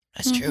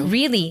 That's true.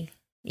 Really.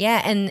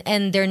 Yeah,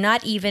 and they're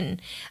not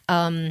even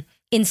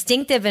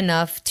instinctive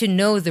enough to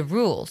know the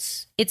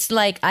rules. It's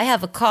like, I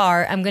have a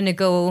car, I'm going to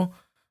go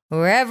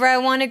wherever I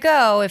want to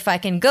go. If I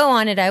can go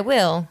on it, I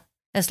will,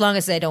 as long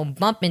as I don't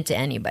bump into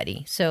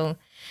anybody. So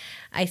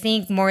I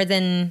think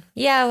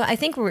I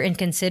think we're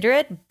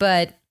inconsiderate,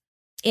 but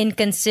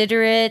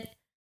inconsiderate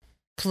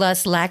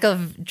plus lack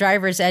of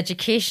driver's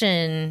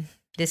education,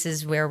 this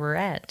is where we're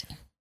at.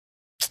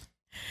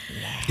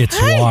 It's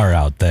war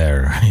out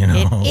there, you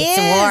know. It's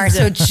war.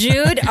 So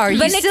Jude, are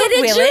you still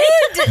willing?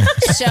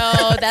 So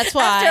that's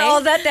why. After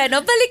all that,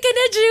 balik ka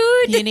na,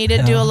 Jude. You need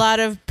to do a lot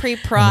of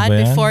pre-prod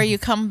before you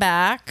come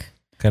back.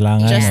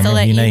 Kailangan just to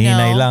let you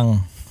hinay-hinay know.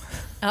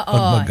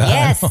 lang.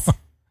 Yes.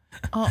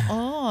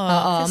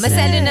 Oo.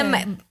 Masalo na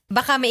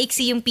baka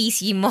maiksi yung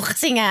PC mo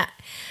kasi nga,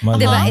 Malamang.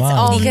 diba, it's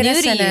all Hindi ka new na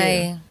to you. sanay.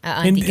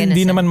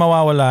 Hindi naman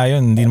mawawala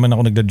yun. Hindi naman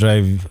ako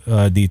nagda-drive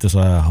dito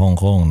sa Hong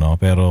Kong, no?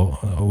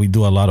 Pero we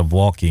do a lot of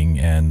walking,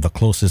 and the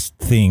closest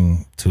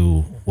thing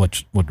to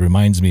what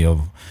reminds me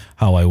of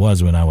how I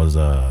was when I was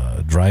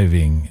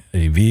driving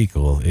a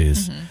vehicle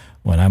is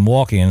when I'm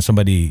walking and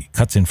somebody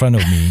cuts in front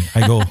of me,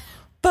 I go,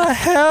 the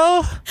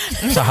hell?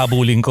 Sa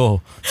habulin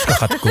ko. Sa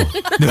kakat ko.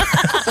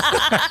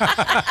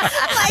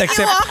 Like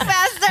you walk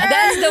faster.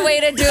 That's the way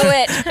to do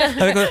it.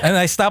 And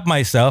I stop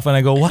myself and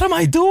I go, what am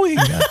I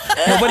doing?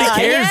 Nobody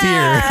cares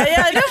here.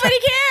 Yeah, nobody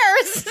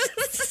cares.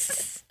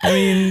 I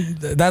mean,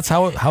 that's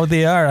how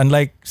they are.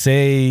 Unlike,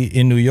 say,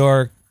 in New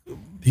York,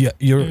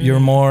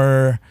 you're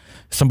more,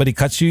 somebody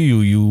cuts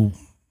you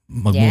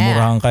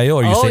magmumurahan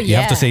kayo, or you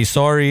have to say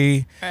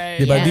sorry. Right.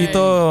 Diba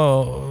dito,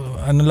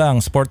 ano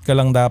lang, sport ka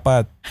lang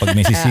dapat. Pag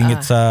may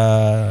sisingit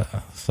sa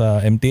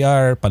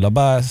MTR,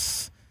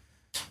 palabas.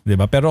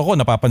 Diba? Pero ako,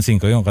 napapansin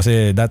ko yun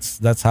kasi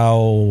that's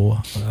how,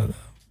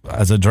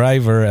 as a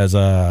driver, as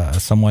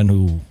someone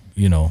who,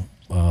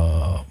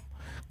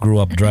 grew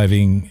up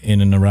driving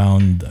in and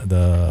around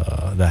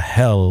the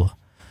hell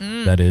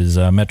that is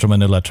Metro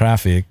Manila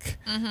traffic.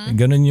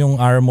 Ganun yung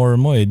armor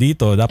mo eh.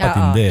 Dito, dapat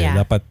hindi.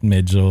 Yeah. Dapat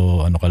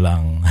medyo, ka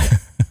lang.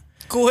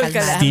 Cool ka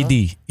lang.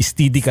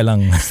 Steady ka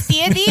lang.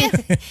 Steady?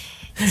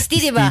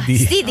 Steady ba?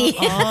 Steady.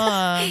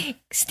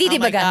 Steady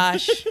ba?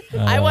 Gosh.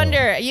 I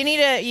wonder, you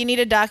need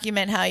to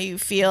document how you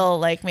feel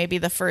like maybe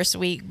the first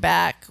week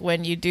back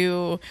when you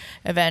do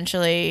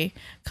eventually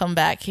come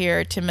back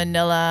here to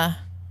Manila,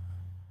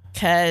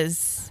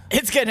 because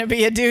it's going to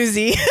be a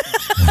doozy.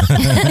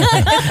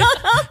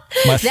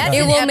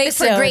 It will make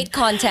for great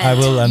content. I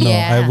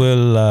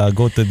will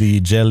go to the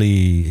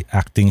Jelly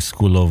acting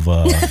school of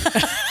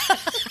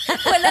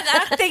walang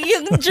acting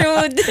yung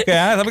Jude.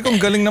 Kaya sabi ko,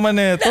 galing naman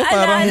ito.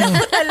 Parang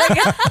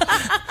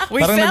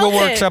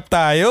nag-workshop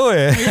tayo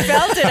eh.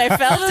 I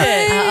felt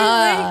it. Oh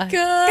my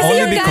God. Kasi Only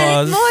yung because,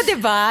 galit mo,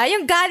 diba?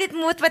 Yung galit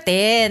mo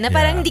pati. Na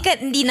parang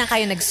hindi na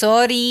kayo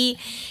nag-sorry.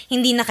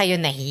 Hindi na kayo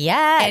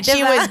nahiya. And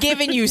she was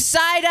giving you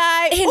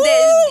side-eye.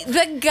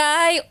 The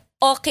guy,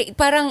 okay,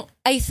 parang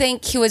I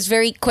think he was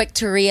very quick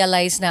to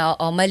realize na,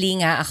 mali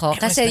nga ako.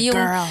 Kasi yung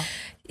girl.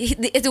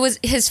 It was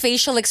his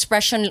facial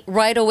expression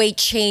right away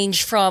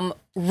changed from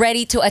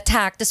ready to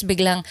attack, tas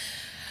biglang,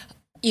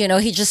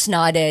 he just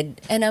nodded.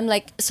 And I'm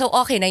like, so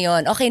okay na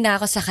yon, okay na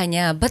ako sa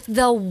kanya. But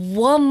the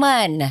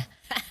woman,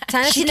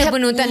 sana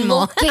sinabunutan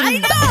mo. I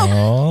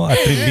know!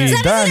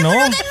 Atribida, no?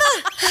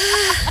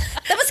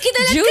 Tapos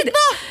kinalagkit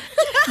mo.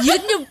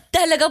 Yun yung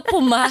talaga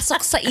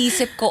pumasok sa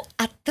isip ko,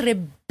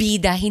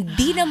 atribida.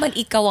 Hindi naman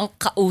ikaw ang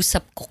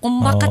kausap ko. Kung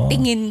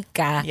makatingin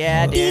ka,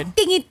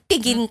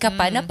 titingin-tingin ka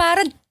pa na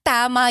parang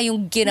tama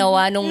yung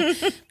ginawa nung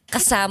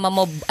kasama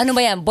mo. Ano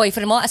ba yan?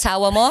 Boyfriend mo?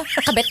 Asawa mo?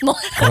 Kabit mo?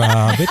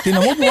 Grabe.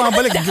 Tinan mo,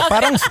 bumabalik.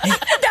 Parang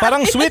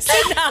switch.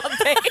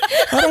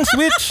 Parang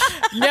switch.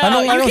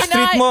 No, anong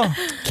street mo?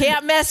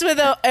 Can't mess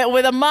with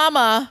a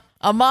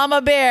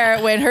mama bear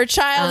when her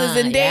child is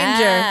in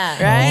danger.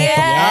 Right?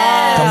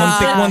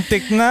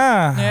 Kamuntik-muntik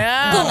na.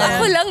 Yeah. Kung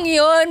ako lang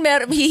yun,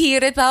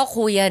 hihirit pa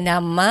ako, kuya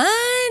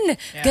naman.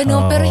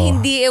 Ganon, pero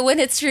hindi when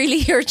it's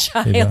really your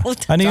child. Diba?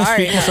 Ano yung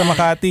street mo sa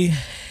Makati?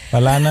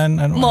 Palanan?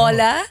 Ano?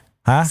 Mola?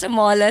 Ha? Sa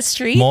Mola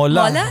Street?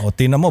 Mola. O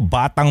tinan mo,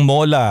 batang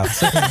mola.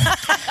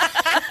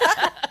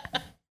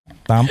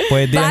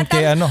 Pwede yan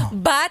kay ano?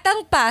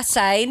 Batang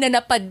Pasay na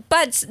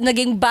napadpad,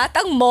 naging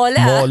batang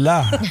Mola.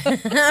 Mola.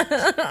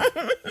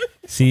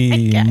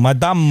 Si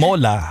Madam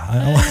Mola.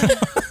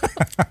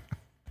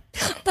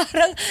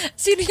 Parang,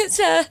 sino yun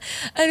sa,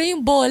 ano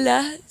yung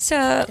bola?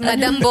 Sa,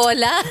 Madam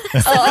Bola?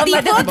 Oo,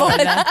 Madam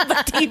Bola.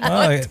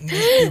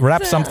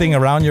 Wrap something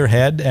around your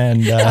head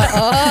and...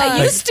 I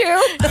used to.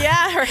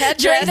 Yeah, her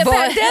head During the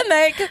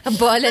pandemic.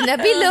 Bola na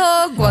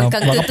bilog. Huwag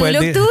kang baka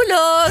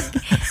tutulog-tulog.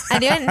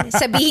 Ano yun?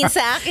 Sabihin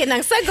sa akin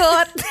ang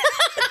sagot.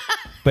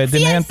 Pwede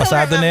na yan.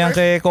 Pasado na yan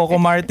kay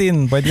Coco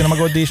Martin. Pwede ka na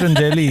mag-audition,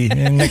 Jelly.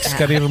 Yung next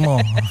career mo.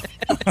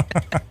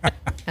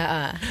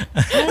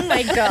 Oh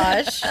my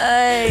gosh.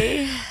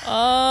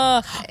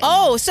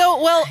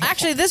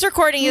 Actually, this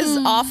recording is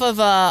off of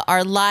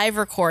our live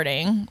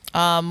recording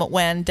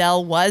when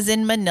Del was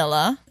in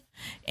Manila.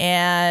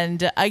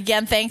 And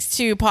again, thanks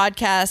to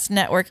Podcast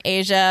Network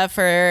Asia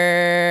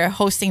for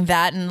hosting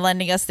that and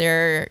lending us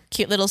their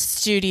cute little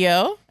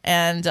studio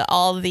and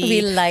all the...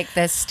 We like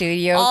the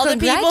studio. All the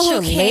people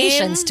who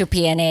Congratulations to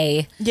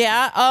PNA.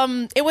 Yeah,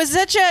 it was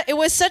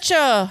such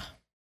a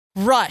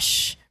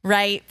rush,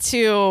 right,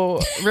 to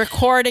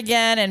record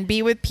again and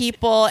be with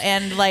people.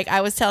 And like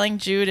I was telling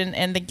Jude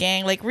and the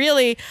gang, like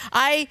really,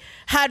 I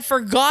had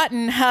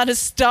forgotten how to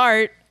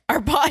start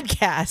our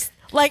podcast.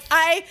 Like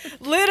I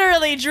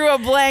literally drew a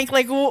blank.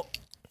 Like,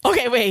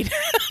 okay, wait.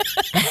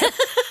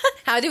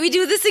 How do we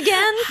do this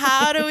again?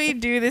 How do we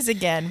do this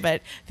again?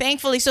 But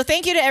thankfully, so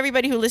thank you to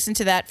everybody who listened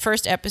to that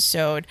first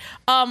episode.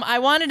 I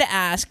wanted to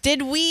ask,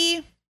 did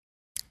we...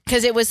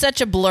 Because it was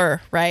such a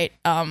blur, right?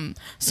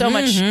 So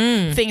much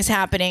things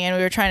happening, and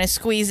we were trying to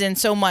squeeze in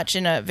so much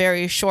in a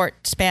very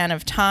short span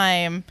of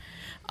time.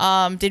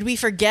 Did we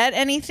forget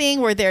anything?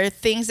 Were there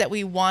things that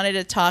we wanted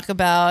to talk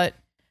about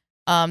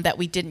that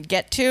we didn't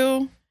get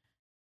to?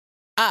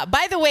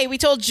 By the way, we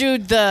told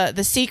Jude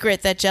the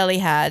secret that Jelly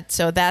had,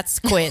 so that's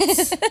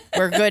quits.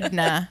 We're good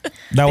na.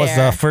 That was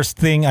the first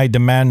thing I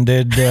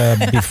demanded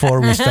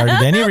before we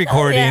started any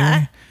recording.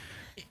 Yeah.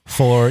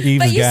 For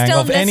Eve's gang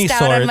of any sort. But you still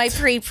missed out on my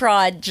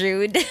pre-prod,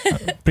 Jude.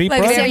 Pre-prod?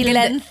 My very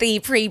lengthy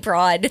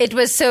pre-prod. It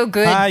was so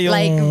good. Isa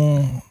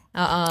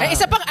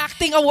pang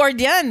acting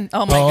award yan.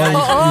 Oh my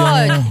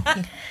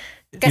God.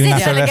 Yung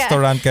nasa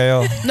restaurant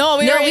kayo. No,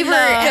 we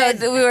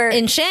were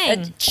in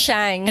Shang.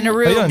 Shang. In a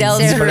room.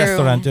 Del's room.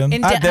 Restaurant yun?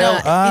 In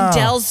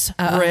Del's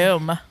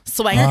room.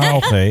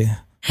 Swang. Okay.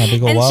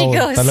 Sabi ko, wow,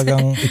 goes,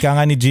 talagang ika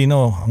nga ni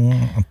Gino,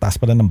 ang taas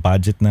pala ng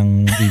budget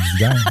ng Eve's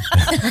gang.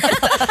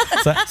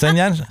 Saan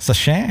yan? Sa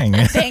Shang.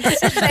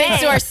 Thanks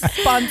to our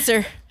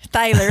sponsor,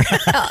 Tyler.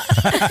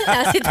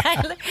 Si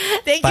Tyler.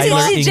 Thank you,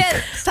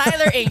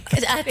 Tyler Inc.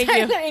 Thank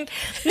you.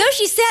 No,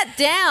 she sat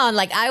down.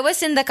 Like I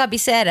was in the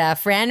cabecera.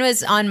 Fran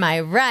was on my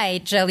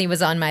right. Jelly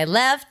was on my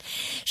left.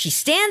 She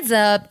stands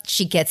up.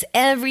 She gets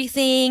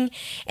everything.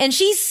 And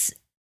she's...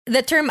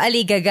 The term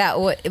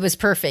aligaga, it was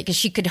perfect because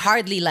she could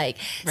hardly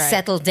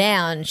settle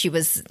down. She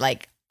was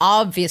like,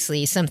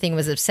 obviously something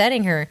was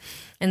upsetting her.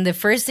 And the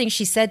first thing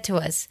she said to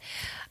us,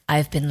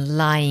 I've been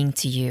lying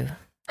to you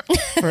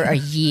for a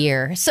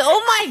year. So,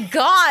 oh my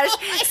gosh,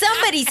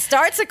 somebody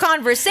starts a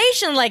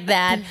conversation like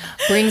that,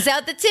 brings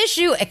out the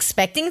tissue,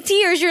 expecting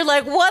tears. You're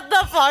like, what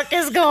the fuck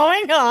is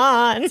going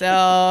on?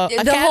 So,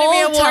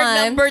 Academy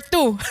Award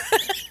 #2.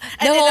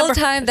 The whole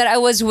time that I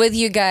was with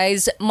you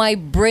guys, my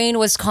brain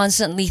was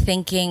constantly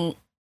thinking,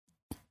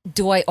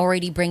 do I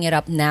already bring it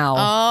up now?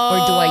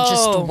 Or do I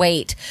just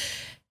wait?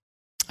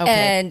 Okay.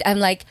 And I'm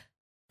like,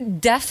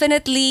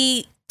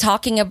 definitely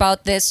talking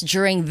about this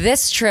during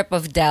this trip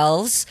of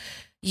Del's,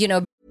 you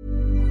know.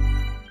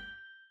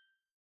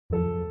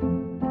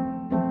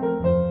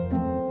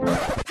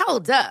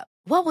 Hold up.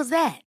 What was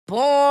that?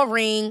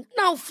 Boring.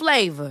 No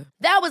flavor.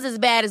 That was as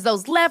bad as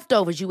those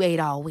leftovers you ate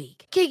all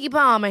week. Keke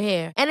Palmer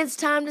here, and it's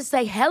time to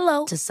say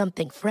hello to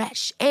something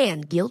fresh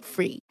and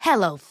guilt-free.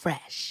 Hello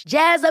Fresh.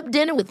 Jazz up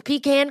dinner with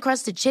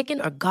pecan-crusted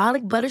chicken or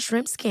garlic butter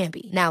shrimp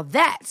scampi. Now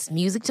that's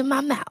music to my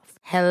mouth.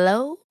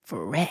 Hello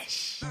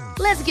Fresh.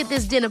 Let's get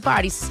this dinner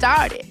party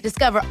started.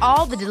 Discover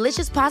all the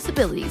delicious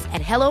possibilities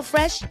at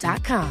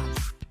HelloFresh.com.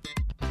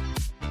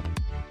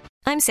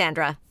 I'm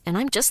Sandra, and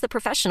I'm just the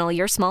professional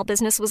your small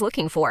business was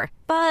looking for.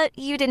 But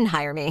you didn't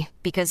hire me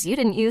because you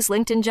didn't use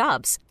LinkedIn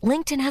Jobs.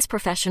 LinkedIn has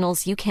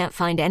professionals you can't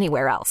find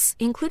anywhere else,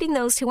 including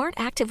those who aren't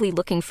actively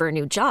looking for a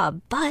new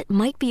job, but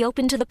might be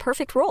open to the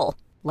perfect role,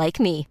 like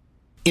me.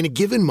 In a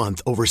given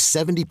month, over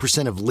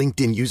 70% of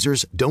LinkedIn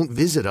users don't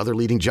visit other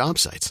leading job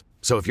sites.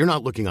 So if you're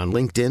not looking on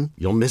LinkedIn,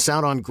 you'll miss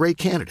out on great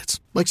candidates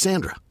like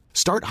Sandra.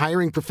 Start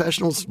hiring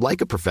professionals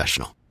like a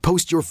professional.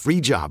 Post your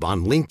free job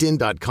on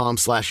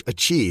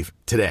linkedin.com/achieve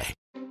today.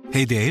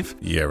 Hey, Dave.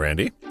 Yeah,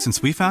 Randy.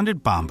 Since we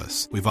founded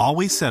Bombas, we've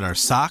always said our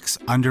socks,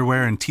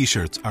 underwear, and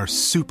T-shirts are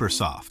super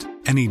soft.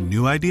 Any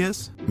new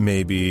ideas?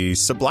 Maybe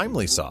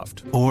sublimely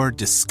soft. Or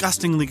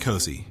disgustingly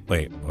cozy.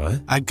 Wait,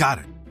 what? I got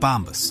it.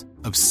 Bombas.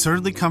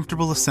 Absurdly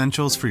comfortable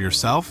essentials for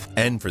yourself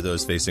and for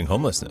those facing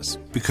homelessness.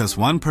 Because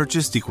one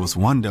purchased equals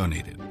one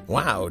donated.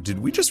 Wow, did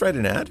we just write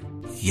an ad?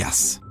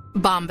 Yes.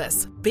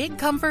 Bombas. Big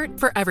comfort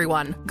for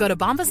everyone. Go to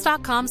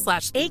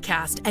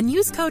bombas.com/ACAST and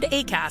use code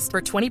ACAST for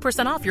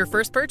 20% off your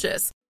first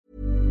purchase.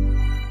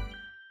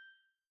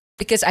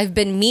 Because I've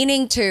been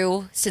meaning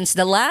to since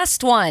the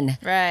last one.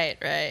 Right.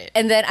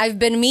 And then I've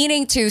been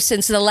meaning to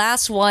since the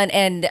last one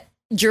and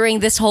during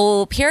this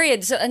whole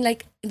period. So, and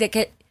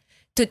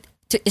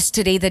is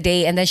today the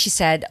day? And then she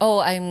said, oh,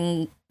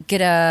 I'm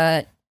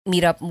gonna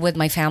meet up with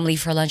my family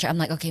for lunch. I'm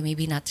like, okay,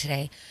 maybe not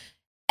today.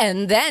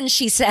 And then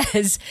she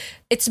says,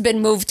 it's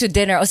been moved to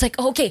dinner. I was like,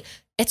 okay,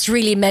 it's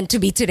really meant to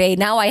be today.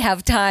 Now I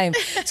have time.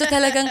 So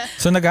talagang,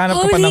 So naghanap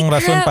ka pa holy ng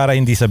rason crap. para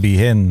hindi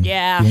sabihin.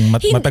 Yeah. Yung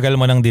matagal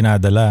mo nang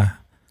dinadala.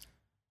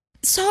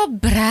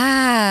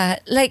 Sobra.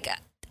 Like,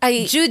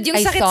 Jude, yung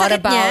I sakit-sakit thought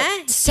about niya,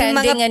 yung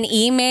sending mga- an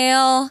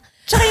email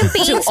Tsaka yung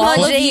pains to mo,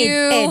 all of Jade.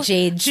 you.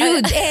 Jade.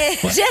 Jude.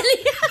 Jelly.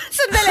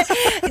 Sandali.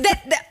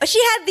 She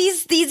had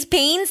these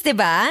pains,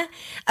 diba?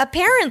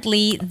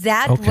 Apparently,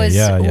 that Okay, was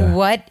yeah.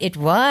 what it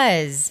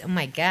was. Oh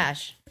my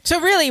gosh. So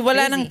really,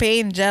 wala Crazy. nang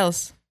pain,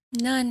 Gels?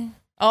 None.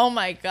 Oh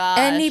my gosh.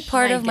 Any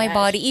part of my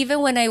body,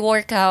 even when I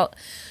work out,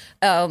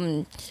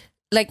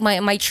 like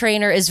my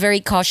trainer is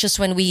very cautious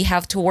when we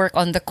have to work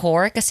on the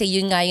core kasi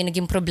yun nga yung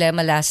naging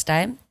problema last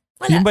time.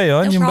 Wala, Yun ba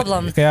yun? no Yung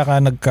problem. Kaya ka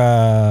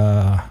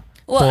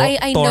Well,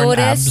 I torn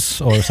noticed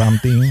abs or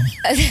something?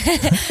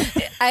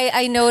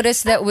 I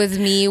noticed that with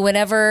me,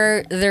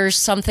 whenever there's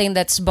something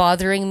that's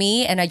bothering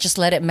me and I just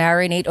let it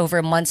marinate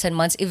over months and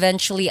months,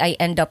 eventually I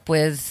end up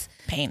with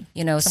pain.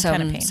 You know, Some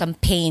kind of pain. some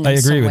pain I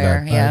agree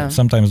somewhere. with that. Yeah. I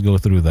sometimes go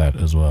through that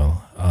as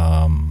well.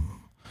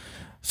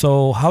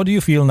 So how do you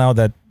feel now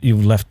that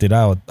you've left it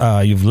out?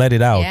 You've let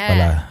it out,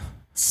 pala.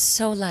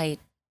 So light.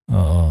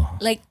 Oo.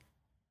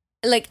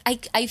 Like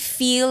I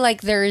feel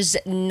like there's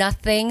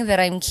nothing that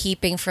I'm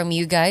keeping from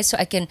you guys, so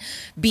I can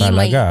be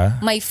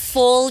Talaga? my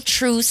full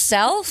true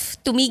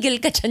self. Tumigil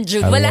ka dyan,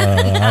 Jude. I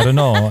Wala. don't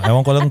know.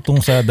 Ewan ko lang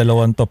tung sa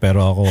dalawang to,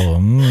 pero ako,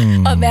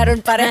 Oh,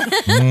 meron pa rin.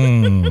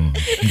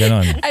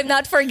 Ganon. I'm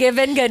not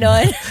forgiven,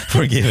 ganon.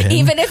 Forgiven.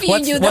 Even if you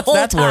knew the whole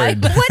that time.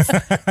 word?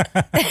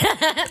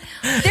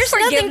 There's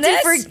nothing to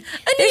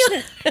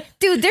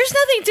Dude, there's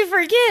nothing to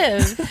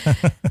forgive.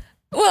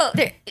 Well,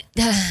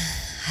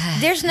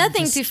 there's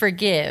nothing to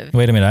forgive.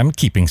 Wait a minute, I'm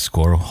keeping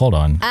score. Hold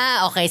on.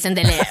 Okay,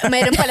 sandali.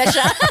 Mayroon pala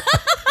siya.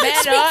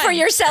 Speak for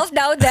yourself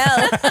now, Del.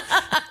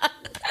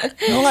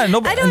 No, nga,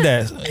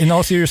 hindi. In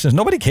all seriousness,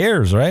 nobody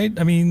cares, right?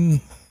 I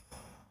mean,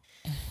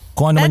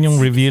 kung ano man yung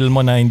reveal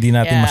mo na hindi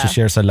natin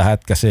masishare sa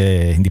lahat kasi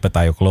hindi pa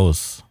tayo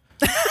close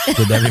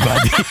with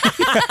everybody.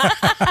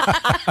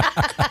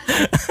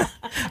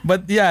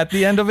 But yeah, at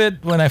the end of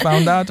it, when I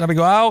found out, sabi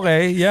ko,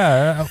 okay,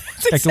 yeah.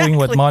 Echoing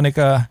what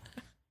Monica,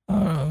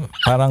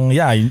 parang,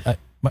 yeah,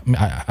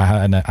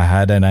 I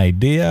had an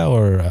idea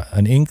or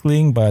an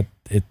inkling, but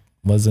it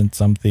wasn't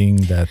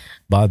something that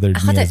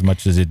bothered me as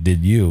much as it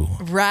did you.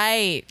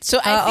 Right. So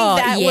I think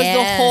that was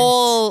the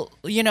whole,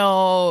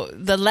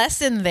 the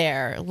lesson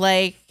there.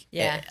 Like,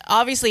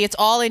 obviously it's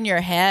all in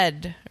your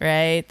head,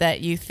 right?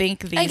 That you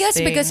think these I guess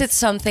things. because it's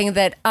something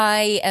that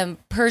I am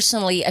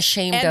personally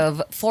ashamed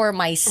of for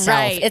myself.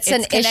 Right. It's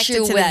an connected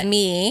issue to with that.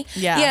 me.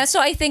 Yeah.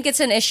 So I think it's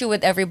an issue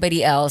with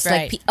everybody else.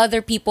 Right. Like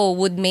other people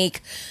would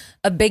make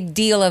a big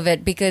deal of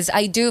it because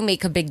I do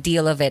make a big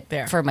deal of it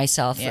for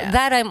myself. Yeah.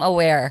 That I'm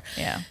aware.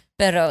 Yeah.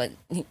 Pero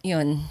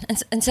yun,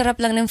 ang sarap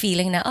lang ng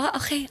feeling na,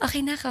 okay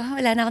na ako.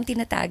 Wala na akong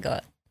tinatago.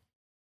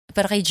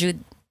 Pero kay Jude,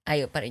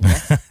 ayaw pa rin niya.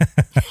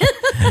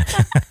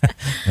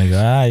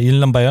 Yun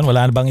lang ba yun?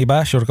 Wala na bang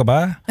iba? Sure ka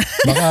ba?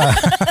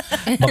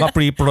 Baka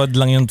pre-prod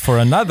lang yun for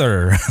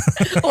another.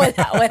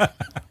 Wala.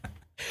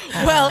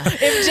 Well,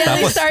 if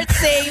Jelly starts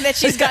saying that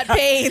she's got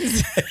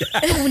pains,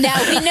 now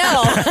we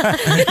know.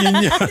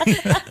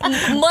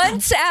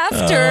 Months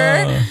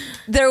after,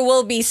 there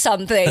will be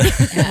something.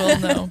 We'll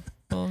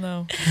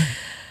know.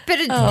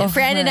 But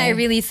Fran and I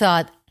really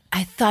thought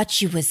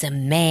she was a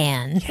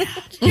man.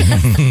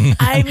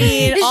 I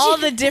mean, all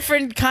the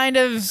different kind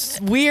of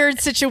weird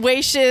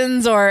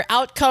situations or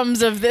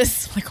outcomes of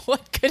this, like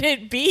what could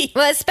it be?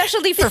 Well,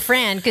 especially for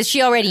Fran, because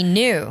she already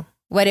knew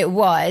what it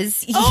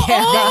was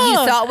that you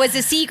thought was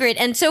a secret.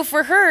 And so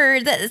for her,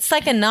 it's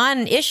like a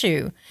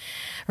non-issue,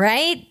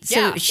 right?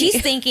 So she's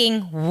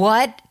thinking,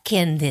 what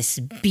can this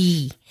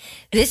be?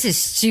 This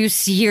is too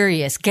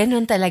serious.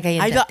 Ganon talaga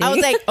yung I was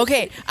like,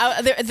 okay.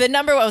 The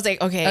number, I was like,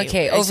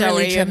 okay.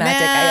 Overly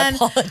dramatic. I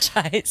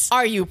apologize.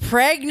 Are you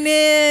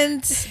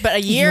pregnant? But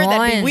a year,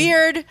 that'd be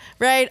weird,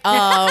 right?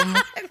 Ano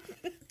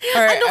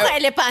ka,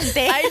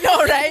 elepante? I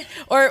know, right?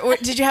 Or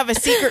did you have a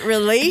secret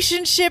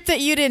relationship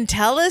that you didn't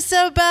tell us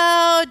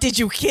about? Did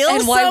you kill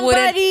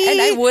somebody?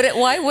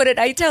 Why wouldn't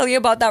I tell you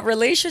about that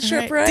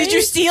relationship, right? Did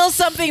you steal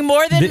something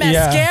more than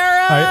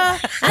mascara?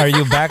 Are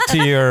you back to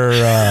your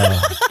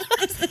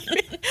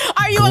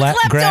Are you a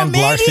grand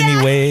larceny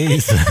kleptomaniac?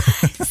 ways?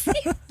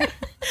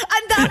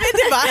 Ang dami,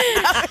 di ba?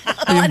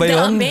 Yun ba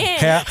yun?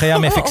 Kaya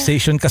may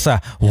fixation ka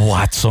sa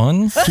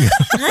Watsons?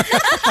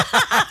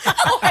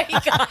 Oh my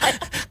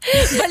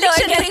Balik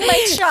siya getting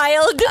my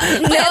child.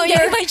 No,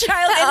 Getting my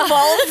child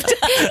involved.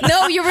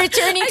 No, you're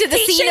returning to the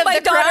scene of my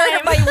the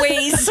daughter crime. my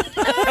ways.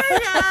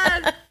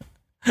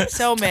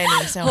 So many.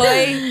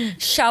 Hoy,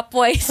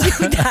 Shopwise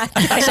yung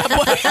dati.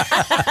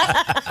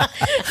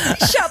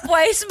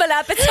 Shopwise,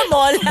 malapit sa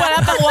mall. Wala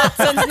pang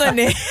Watsons nun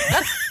eh.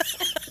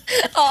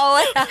 Oh,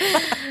 wala.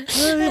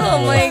 Oh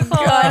my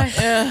God.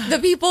 The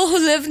people who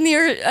live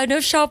near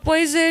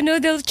Shopwise,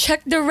 they'll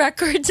check the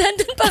records and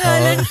the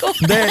pangalan ko.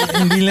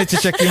 Hindi nila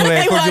check yung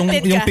record,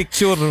 yung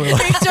picture.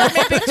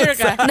 May picture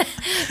ka.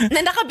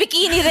 Na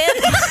naka-bikini rin.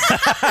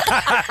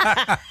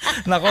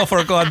 Nako,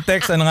 for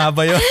context, ano nga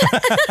ba yun?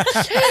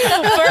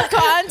 For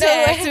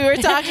context, we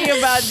were talking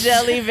about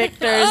Jelly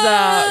Victor's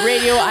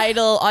Radio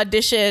Idol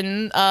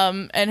audition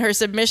and her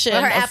submission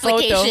Her of photo.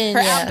 application,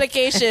 Her yeah.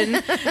 application.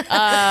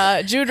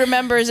 Jude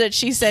remembers that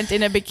she sent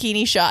in a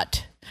bikini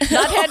shot.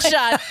 Not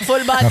headshot,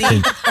 full body.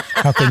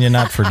 How can you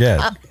not forget?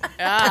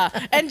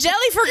 And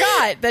Jelly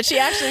forgot that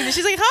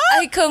she's like,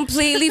 huh? I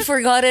completely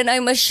forgot and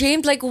I'm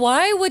ashamed. Like,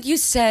 why would you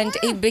send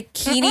a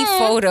bikini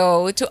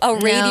photo to a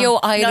Radio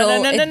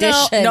Idol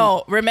edition?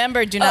 No,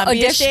 remember, do not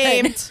be Audition.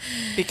 ashamed.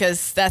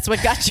 Because that's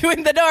what got you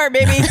in the door,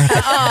 baby.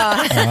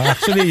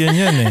 Actually, yun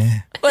eh.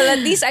 Well, at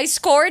least I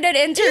scored an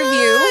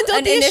interview, don't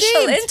an be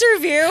initial ashamed.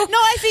 interview. No,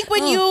 I think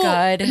when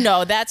God.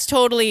 No, that's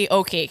totally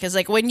okay. Because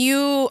like when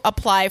you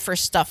apply for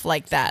stuff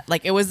like that,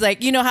 like it was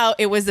like, you know how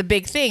it was a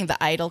big thing,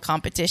 the Idol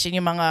competition,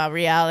 yung mga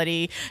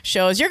reality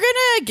shows. You're going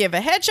to give a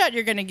headshot.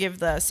 You're going to give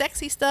the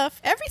sexy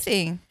stuff,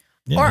 everything.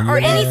 Yeah, or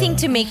anything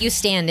to make you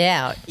stand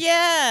out.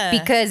 Yeah.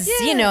 Because,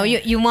 you know,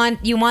 you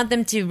want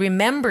them to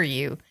remember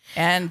you.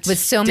 And with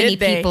so many did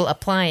they? people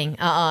applying.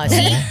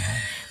 See?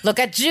 Look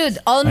at Jude.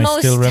 Almost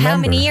still how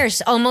many remember.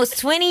 years? Almost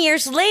 20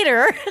 years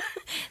later.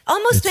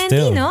 Almost It's 20,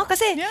 still- no?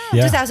 Kasi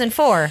Yeah.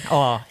 2004.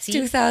 Oh, see?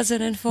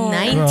 2004.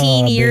 19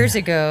 Grabe. years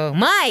ago.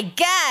 My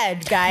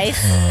God, guys.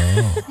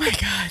 Oh my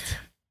God.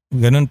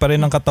 Ganun pa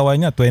rin ang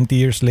katawan niya 20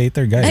 years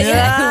later, guys.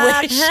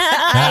 I wish.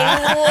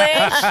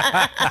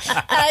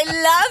 I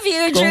love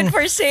you, Jude,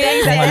 for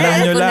saying Kung that. alam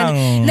nyo lang.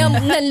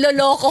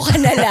 Nanloloko ka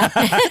na lang.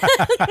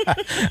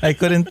 I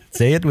couldn't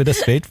say it with a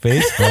straight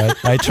face, but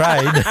I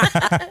tried.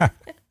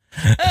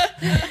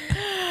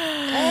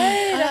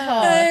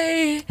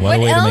 What a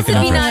way to make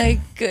an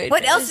effort.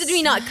 What else did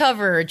we not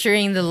cover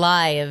during the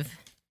live?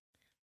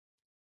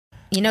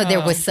 You know,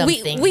 there was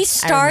something. We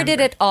started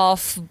it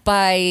off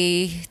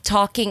by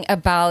talking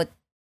about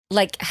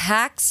like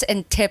hacks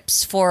and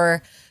tips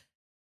for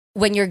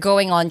when you're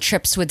going on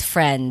trips with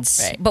friends.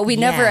 Right. But we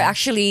never Yeah.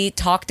 actually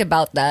talked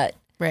about that.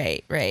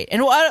 Right.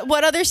 And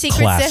what other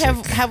secrets that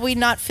Classic. have we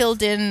not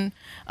filled in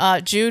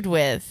Jude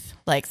with?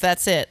 Like,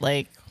 that's it.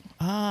 Like,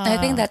 I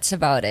think that's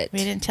about it. we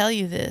didn't tell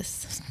you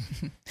this.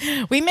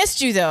 We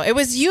missed you though. I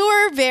was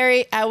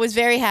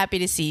very happy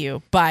to see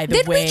you, by the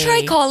Did way. we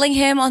try calling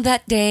him on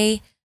that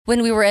day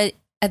when we were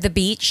at the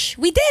beach?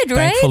 We did,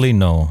 right? Thankfully,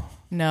 no.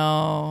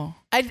 No.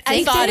 I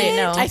They thought it.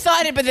 didn't? I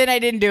thought it, but then I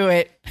didn't do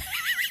it.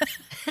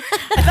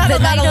 I thought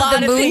about night a of lot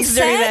the of moon things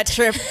during set? that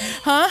trip.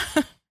 Huh?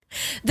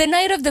 The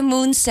night of the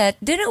moon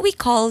set, didn't we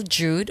call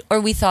Jude?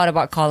 Or we thought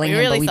about calling We him,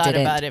 really but we thought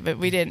didn't. about it, but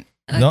we didn't.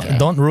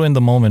 Don't ruin the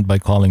moment by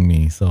calling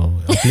me. So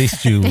at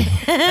least you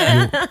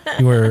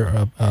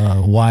were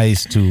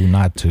wise to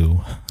not to.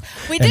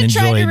 We and did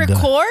try to enjoyed the-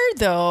 record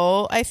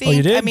though. I think.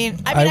 you did? I mean,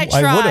 I I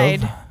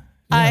tried. would've.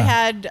 I Yeah.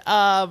 had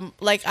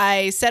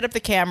I set up the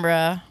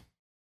camera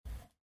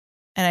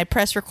and I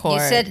press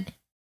record.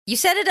 You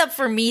set it up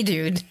for me,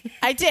 dude.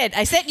 I did.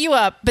 I set you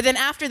up, but then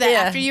after that,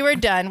 Yeah. after you were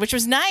done, which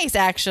was nice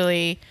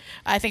actually,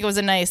 I think it was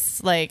a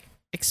nice like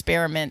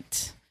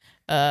experiment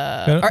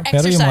or pero yung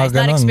exercise, mga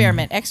not ganon,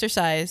 experiment,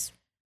 exercise.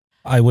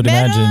 I would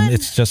Meron. imagine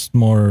it's just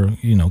more,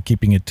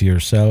 keeping it to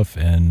yourself,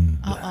 and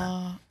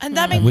And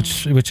that made,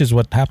 which is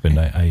what happened.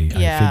 I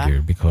Yeah.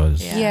 figure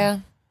because Yeah.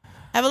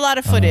 I have a lot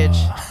of footage.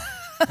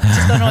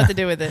 Just don't know what to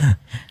do with it.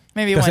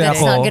 Maybe one Kasi day.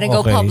 It's not gonna go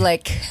okay.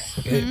 public.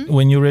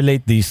 When you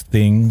relate these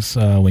things,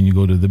 when you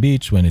go to the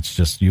beach, when it's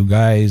just you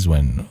guys,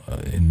 when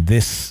in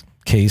this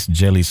case,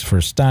 Jelly's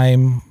first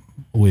time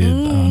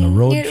on a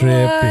road it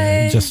trip,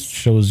 it was. just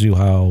shows you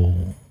how,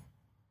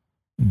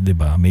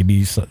 diba,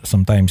 maybe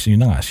sometimes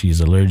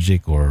she's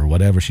allergic or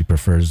whatever, she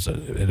prefers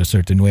it a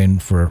certain way,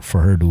 and for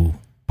her to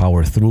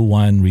power through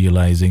one,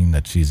 realizing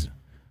that she's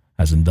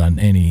hasn't done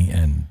any,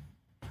 and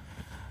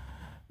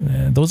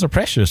those are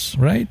precious,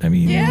 right? I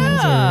mean,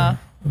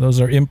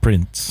 those are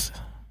imprints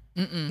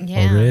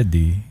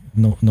already.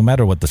 No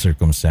matter what the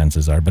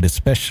circumstances are, but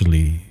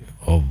especially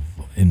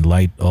in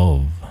light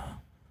of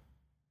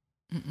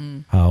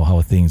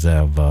how things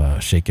have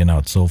shaken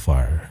out so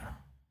far.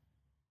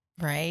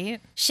 Right?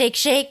 Shake,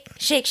 shake,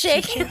 shake,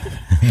 shake.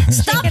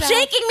 Stop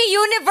shaking me,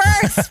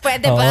 universe!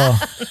 Pwede ba?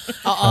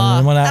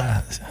 Ano mo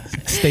na,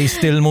 stay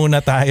still muna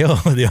tayo.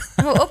 Di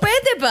ba? Oo,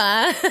 pwede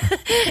ba?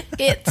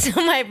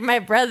 So my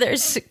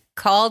brothers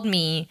called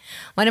me.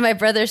 One of my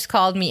brothers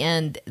called me,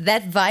 and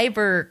that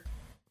Viber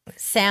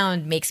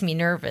sound makes me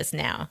nervous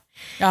now.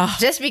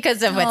 Just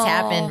because of what's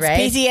happened,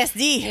 right?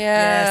 PTSD.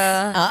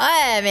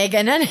 Yeah. May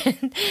ganun.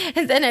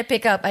 And then I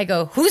pick up, I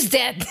go, who's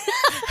dead?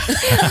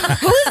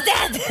 Who's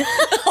dead?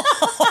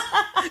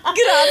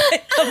 Grabe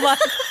naman.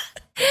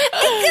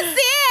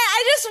 Kasi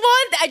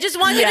I just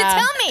want you to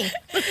tell me.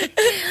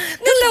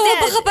 Natawa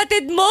pa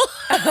kapatid mo?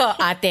 Oh,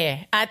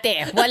 ate,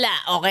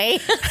 wala, okay?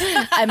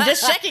 I'm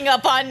just checking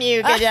up on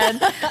you, ganyan.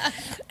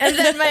 And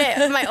then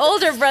my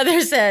older brother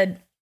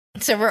said,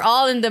 so we're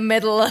all in the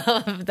middle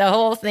of the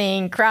whole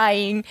thing,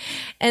 crying.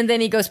 And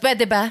then he goes,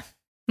 pwede ba?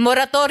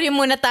 Moratorium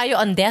muna tayo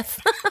on death.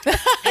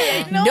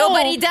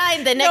 Nobody died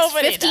in the next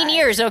 15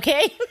 years,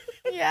 okay?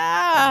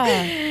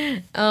 Yeah.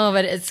 Oh,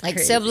 but it's like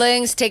crazy.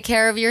 siblings, take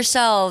care of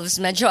yourselves.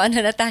 Medyo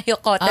na tayo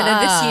kota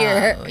na this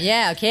year.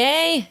 Yeah,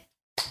 okay.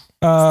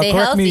 Correct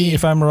healthy. me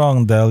if I'm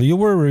wrong, Del. You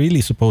were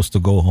really supposed to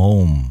go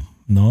home,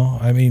 no?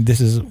 I mean,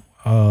 this is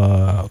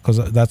because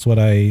that's what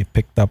I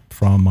picked up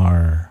from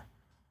our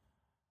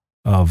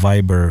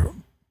Viber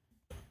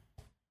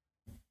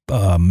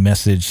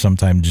message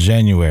sometime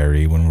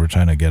January when we're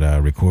trying to get a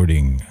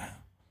recording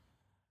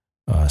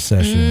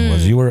session.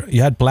 Was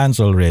you had plans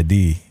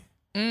already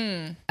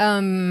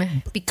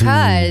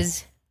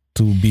Because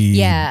to be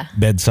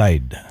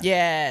bedside.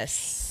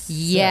 Yes.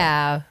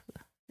 Yeah.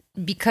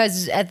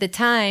 Because at the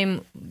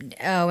time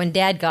when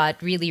Dad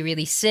got really,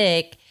 really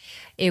sick,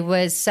 it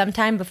was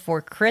sometime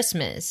before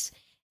Christmas.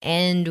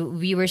 And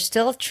we were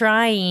still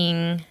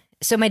trying.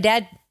 So my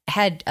dad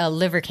had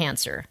liver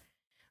cancer,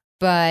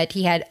 but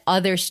he had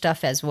other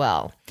stuff as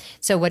well.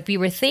 So what we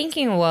were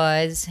thinking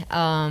was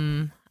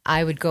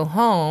I would go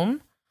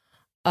home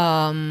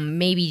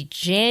maybe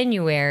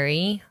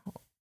January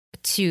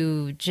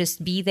to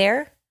just be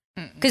there.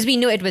 Because we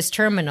knew it was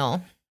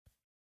terminal.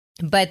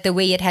 But the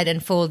way it had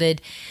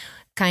unfolded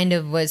kind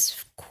of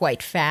was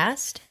quite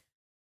fast.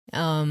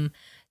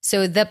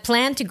 So the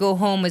plan to go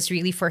home was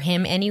really for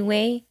him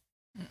anyway.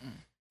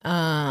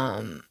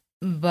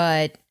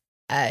 But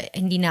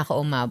hindi na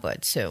ako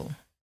umabot. So,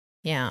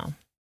 yeah.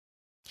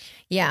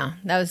 Yeah,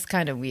 that was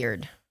kind of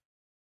weird.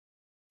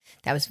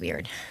 That was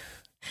weird.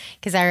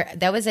 Because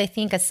that was, I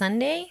think, a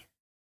Sunday.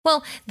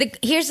 Well,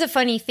 here's the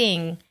funny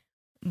thing.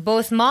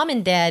 Both Mom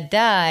and Dad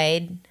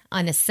died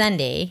on a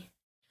Sunday.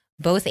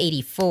 Both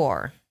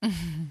 84.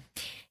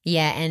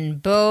 Yeah,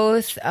 and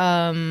both,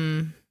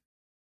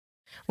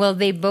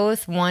 they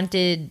both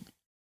wanted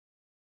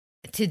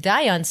to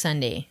die on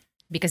Sunday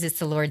because it's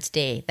the Lord's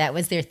Day. That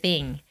was their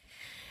thing.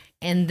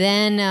 And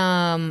then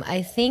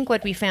I think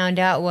what we found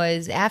out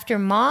was after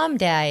Mom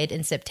died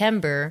in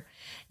September,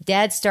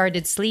 Dad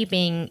started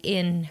sleeping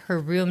in her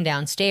room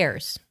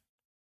downstairs.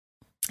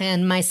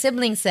 And my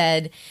sibling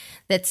said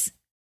that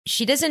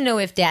she doesn't know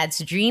if Dad's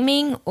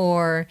dreaming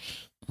or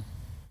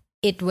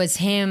it was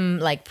him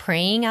like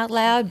praying out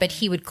loud, but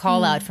he would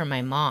call out for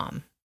my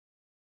mom.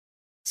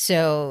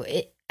 So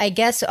I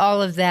guess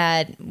all of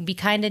that we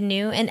kind of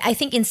knew. And I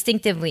think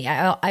instinctively,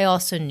 I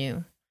also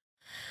knew.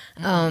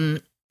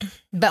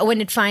 But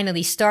when it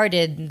finally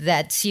started,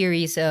 that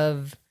series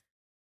of,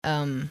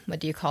 what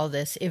do you call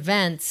this,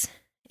 events,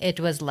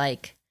 it was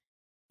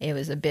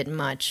a bit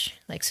much.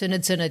 Like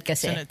sunod-sunod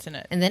kasi.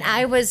 Sunod-sunod. And then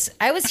I was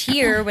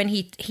here when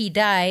he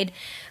died.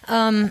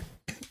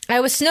 I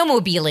was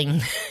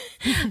snowmobiling.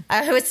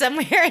 I was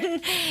somewhere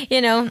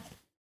and,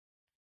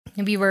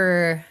 we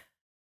were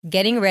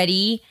getting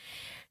ready.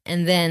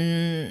 And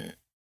then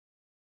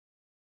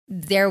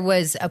there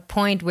was a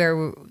point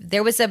where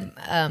there was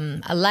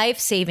a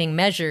life-saving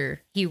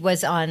measure. He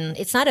was on,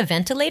 it's not a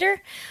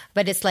ventilator,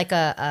 but it's like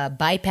a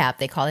BiPAP.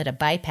 They call it a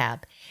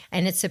BiPAP.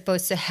 And it's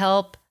supposed to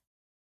help.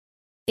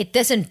 It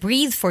doesn't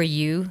breathe for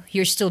you.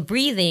 You're still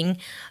breathing,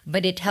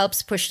 but it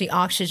helps push the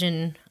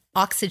oxygen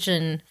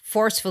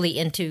forcefully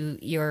into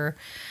your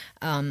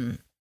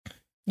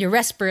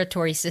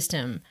respiratory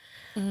system.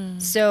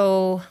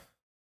 So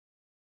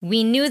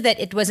we knew that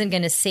it wasn't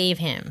going to save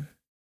him,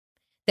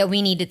 that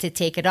we needed to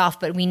take it off,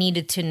 but we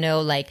needed to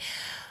know, like,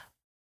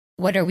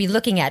 what are we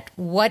looking at?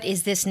 What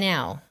is this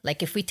now?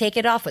 Like, if we take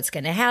it off, what's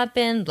going to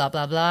happen? Blah,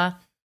 blah, blah.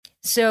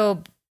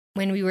 So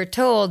when we were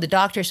told, the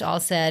doctors all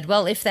said,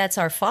 well, if that's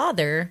our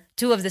father,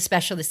 two of the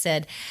specialists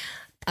said,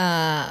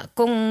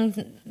 kung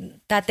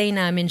tatay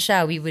namin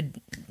siya, we would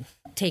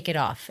take it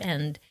off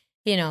and,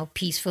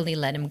 peacefully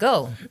let him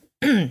go.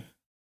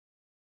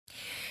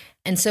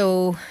 And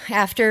so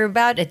after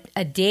about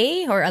a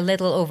day or a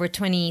little over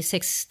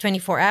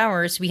 24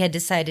 hours, we had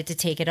decided to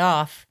take it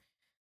off.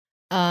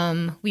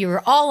 We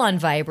were all on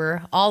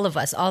Viber, all of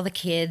us, all the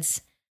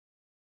kids.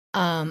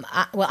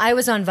 I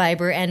was on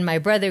Viber, and my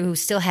brother, who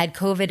still had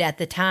COVID at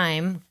the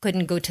time,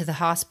 couldn't go to the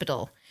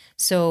hospital.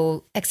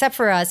 So except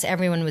for us,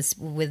 everyone was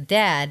with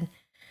Dad.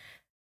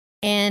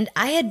 And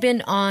I had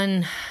been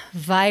on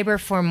Viber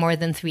for more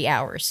than 3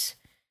 hours.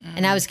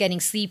 And I was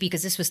getting sleepy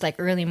because this was like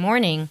early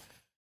morning.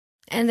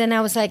 And then I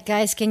was like,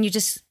 guys, can you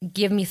just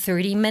give me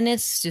 30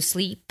 minutes to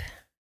sleep?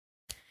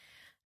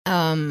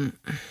 And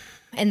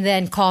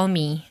then call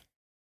me.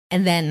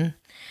 And then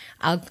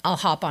I'll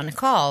hop on a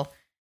call.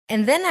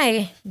 And then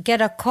I get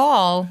a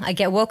call. I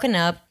get woken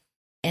up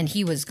and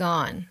he was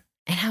gone.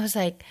 And I was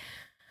like,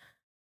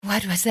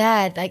 what was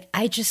that? Like,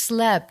 I just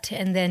slept.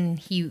 And then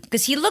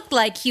because he looked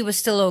like he was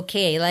still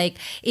okay. Like,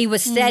 it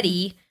was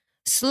steady,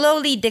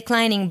 slowly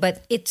declining,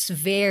 but it's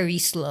very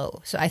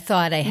slow. So I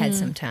thought I had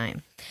some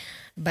time,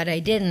 but I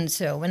didn't.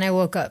 So when I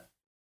woke up,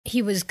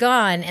 he was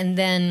gone. And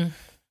then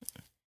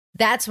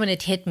that's when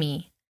it hit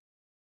me.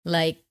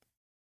 Like,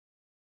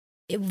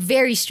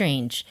 very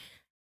strange.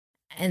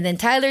 And then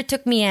Tyler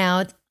took me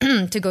out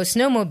to go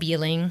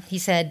snowmobiling. He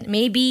said,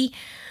 maybe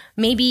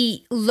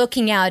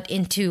looking out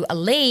into a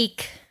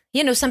lake,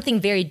 something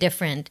very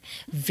different,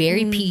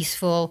 very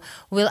peaceful,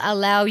 will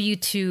allow you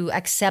to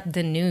accept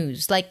the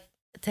news, like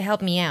to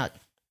help me out.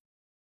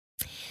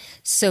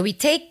 So we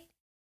take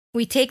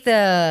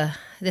the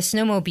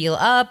snowmobile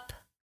up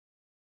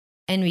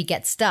and we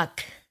get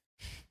stuck.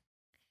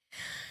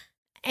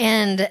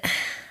 And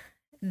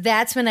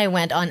that's when I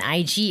went on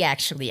IG,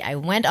 actually. I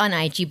went on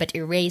IG but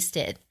erased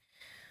it.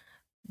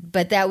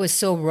 But that was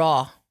so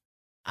raw.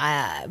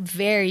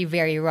 Very,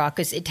 very raw,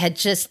 because it had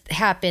just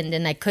happened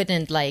and I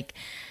couldn't,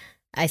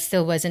 I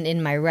still wasn't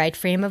in my right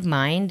frame of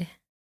mind.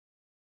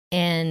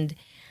 And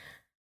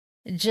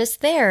just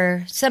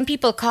there, some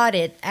people caught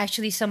it.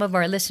 Actually, some of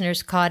our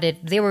listeners caught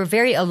it. They were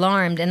very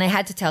alarmed, and I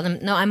had to tell them,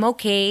 no, I'm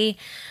okay.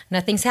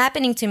 Nothing's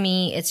happening to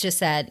me. It's just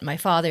that my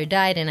father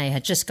died and I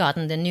had just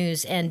gotten the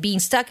news. And being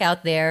stuck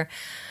out there,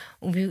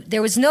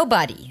 there was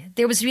nobody.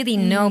 There was really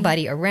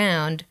nobody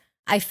around.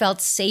 I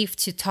felt safe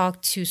to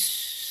talk to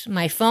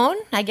my phone,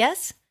 I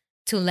guess,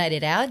 to let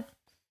it out.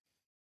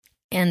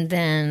 And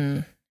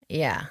then,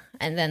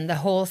 and then the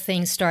whole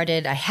thing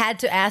started. I had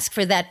to ask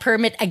for that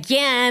permit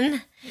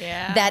again.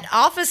 Yeah. That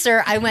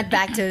officer, I went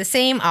back to the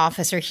same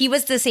officer. He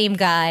was the same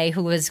guy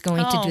who was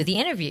going to do the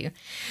interview.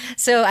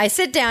 So I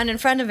sit down in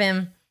front of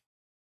him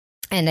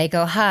and I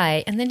go,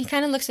 hi. And then he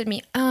kind of looks at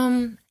me,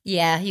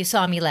 yeah, you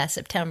saw me last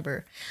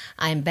September.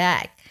 I'm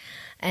back.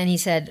 And he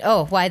said,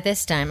 oh, why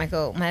this time? I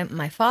go,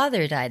 my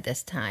father died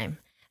this time.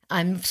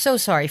 I'm so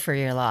sorry for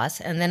your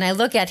loss. And then I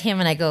look at him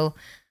and I go,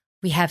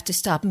 we have to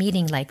stop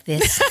meeting like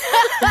this.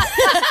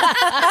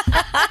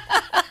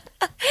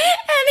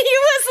 And he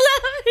was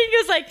laughing. He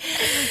was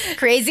like,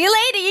 crazy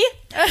lady.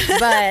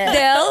 But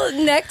Del,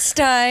 next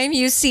time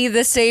you see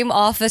the same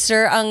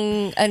officer,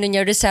 ang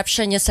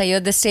reception niya sa'yo,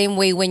 the same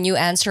way when you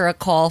answer a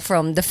call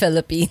from the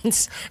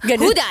Philippines. Ganun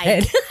who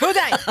died? din. Who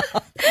died?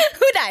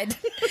 Who died?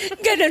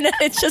 Ganun na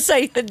rin siya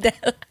sa'yo,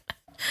 Del.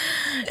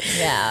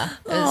 Yeah.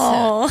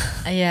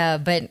 Yeah,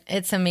 but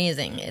it's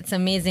amazing. It's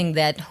amazing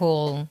that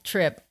whole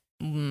trip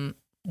came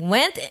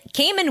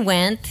and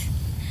went.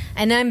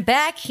 And I'm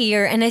back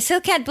here, and I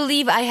still can't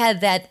believe I had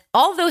that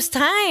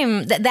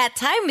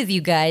time with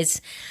you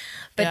guys.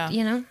 But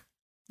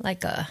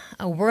like a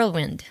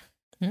whirlwind.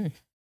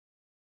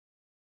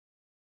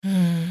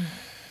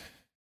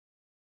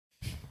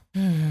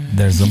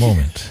 There's a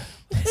moment.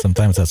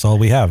 Sometimes that's all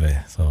we have.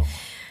 So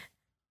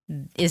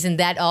isn't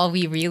that all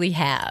we really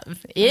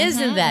have?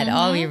 Isn't that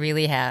all we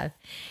really have?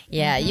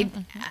 Yeah,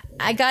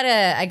 I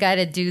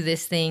gotta do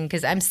this thing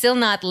because I'm still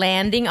not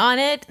landing on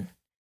it.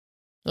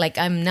 Like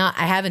I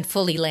haven't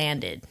fully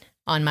landed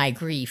on my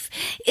grief.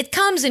 It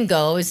comes and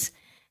goes,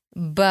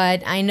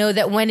 but I know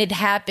that when it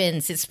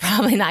happens, it's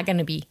probably not going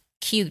to be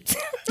cute.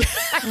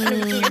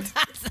 No, it's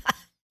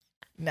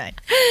not.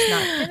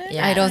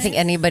 I don't think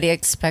anybody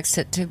expects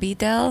it to be,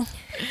 Del.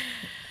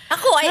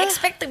 I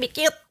expect to be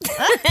cute.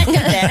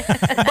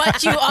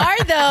 But you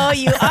are, though.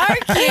 You are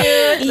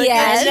cute.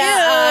 Yes.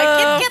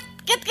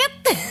 Cute.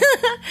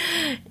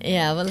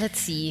 Yeah, well,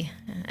 let's see.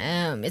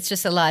 It's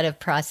just a lot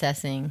of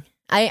processing.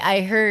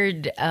 I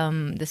heard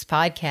this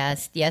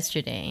podcast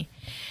yesterday,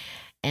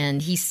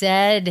 and he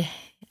said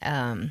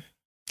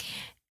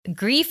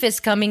grief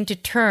is coming to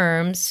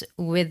terms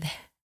with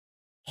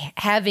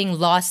having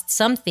lost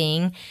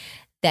something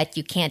that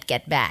you can't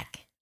get back.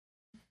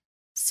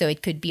 So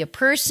it could be a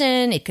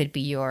person, it could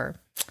be your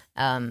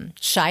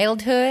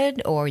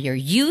childhood or your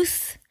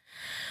youth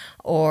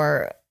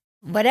or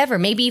whatever.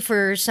 Maybe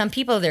for some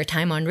people, their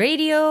time on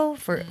radio.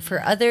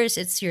 For others,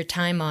 it's your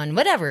time on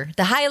whatever,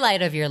 the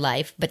highlight of your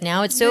life. But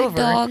now it's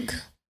over.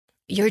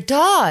 Your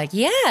dog.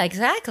 Yeah,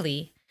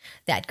 exactly.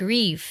 That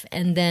grief.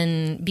 And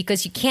then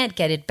because you can't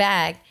get it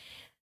back,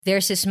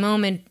 there's this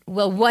moment,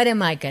 well, what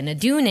am I going to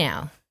do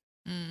now?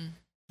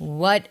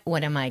 What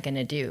am I going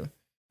to do?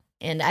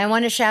 And I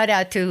want to shout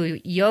out to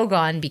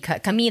Yogon,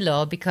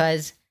 Camilo,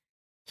 because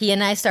he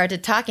and I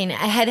started talking.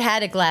 I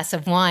had a glass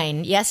of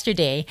wine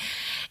yesterday,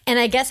 and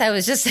I guess I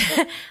was just,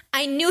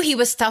 I knew he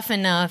was tough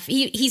enough.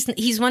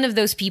 He's one of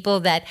those people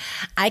that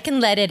I can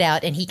let it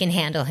out and he can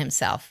handle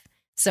himself.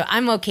 So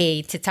I'm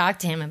okay to talk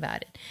to him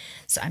about it.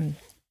 So I'm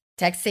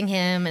texting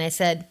him and I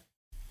said,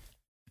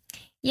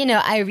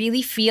 I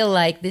really feel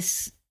like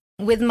this,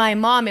 with my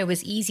mom, it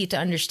was easy to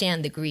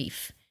understand the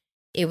grief.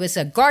 It was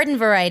a garden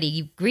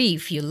variety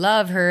grief. You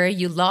love her,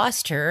 you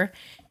lost her,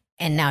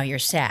 and now you're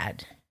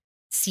sad.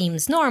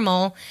 Seems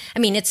normal. I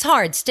mean, it's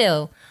hard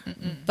still,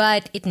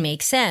 but it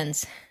makes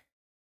sense.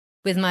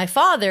 With my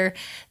father,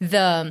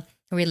 the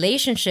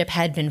relationship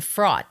had been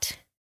fraught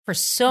for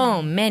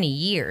so many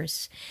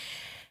years.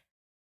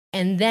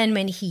 And then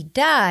when he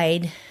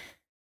died,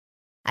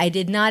 I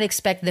did not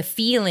expect the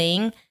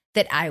feeling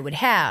that I would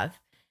have.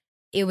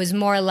 It was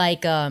more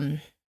like,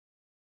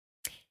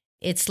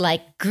 it's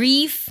like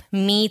grief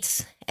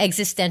meets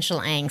existential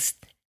angst.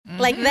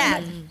 Like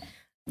that.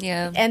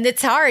 Yeah. And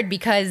it's hard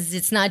because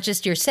it's not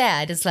just you're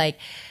sad. It's like,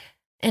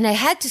 and I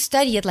had to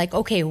study it like,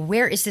 okay,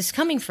 where is this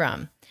coming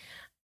from?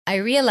 I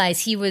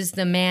realized he was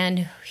the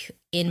man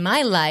in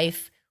my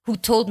life who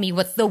told me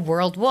what the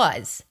world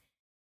was.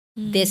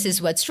 This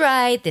is what's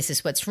right. This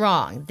is what's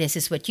wrong. This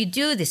is what you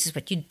do. This is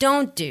what you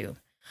don't do.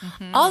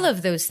 All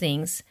of those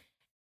things.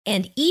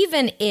 And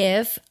even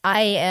if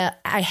I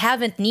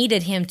haven't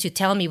needed him to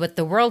tell me what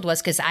the world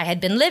was, because I had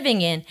been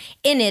living in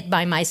it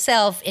by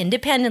myself,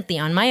 independently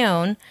on my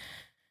own,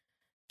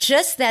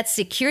 just that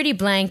security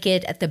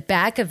blanket at the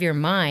back of your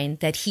mind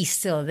that he's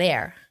still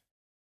there.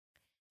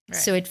 Right.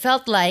 So it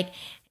felt like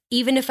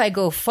even if I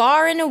go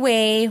far and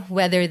away,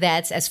 whether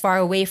that's as far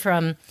away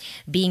from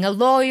being a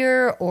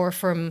lawyer or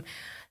from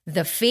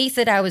the faith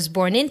that I was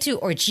born into,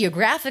 or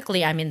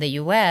geographically I'm in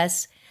the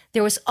US,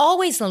 there was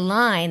always a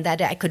line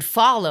that I could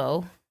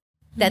follow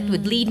that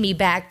would lead me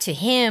back to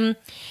him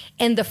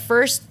and the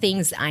first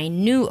things I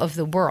knew of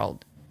the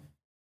world.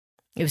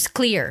 It was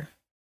clear.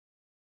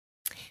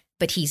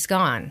 But he's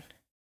gone.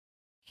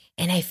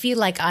 And I feel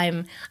like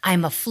I'm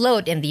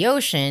afloat in the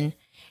ocean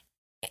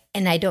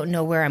and I don't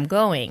know where I'm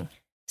going.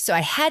 So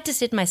I had to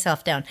sit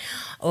myself down.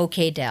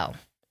 Okay, Del,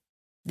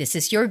 this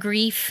is your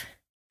grief.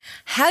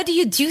 How do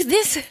you do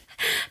this?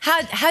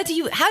 How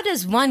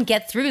does one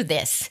get through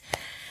this?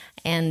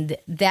 And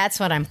that's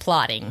what I'm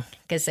plotting,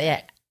 because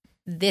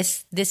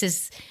this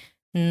is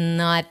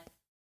not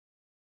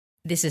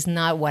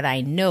what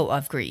I know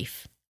of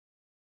grief.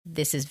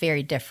 This is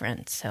very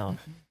different. So,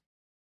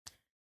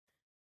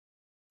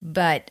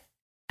 but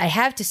I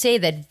have to say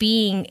that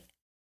being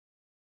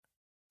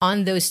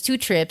on those 2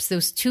 trips,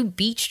 those 2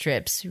 beach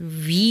trips,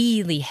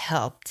 really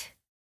helped.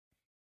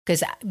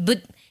 Because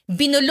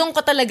binulong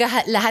ko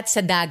talaga lahat sa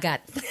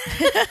dagat.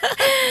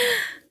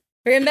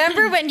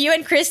 Remember when you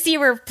and Christy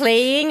were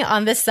playing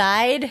on the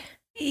side?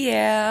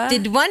 Yeah.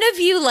 Did one of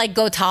you like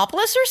go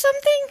topless or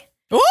something?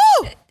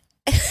 Ooh!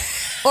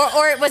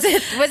 or was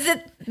it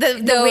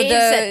the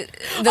waves?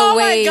 Oh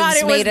waves my God,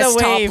 it made was us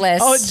the wave.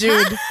 topless. Oh,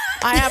 Jude,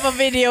 I have a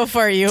video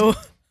for you.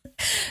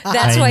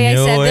 That's why I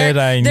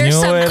said there's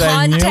some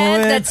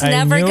content that's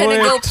never going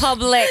to go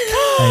public.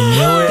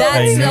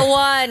 That's the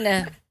one.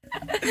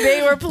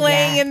 They were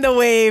playing in the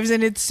waves,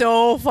 and it's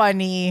so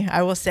funny.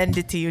 I will send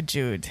it to you,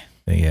 Jude.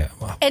 Yeah.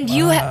 And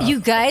you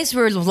guys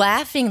were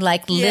laughing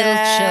like little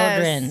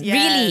children. Yes.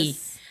 Really.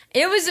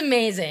 It was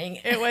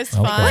amazing. It was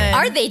fun. What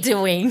are they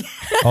doing?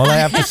 All I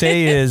have to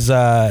say is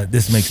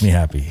this makes me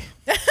happy.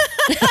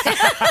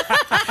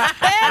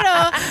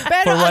 Pero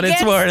for what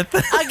it's worth.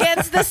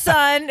 Against the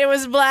sun, it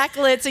was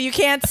blacklit, so you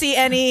can't see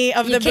any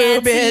of the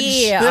can't boobage.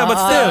 see. Yeah, but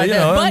still, you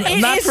know, But it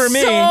not is for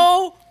me.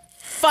 so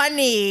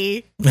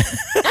funny.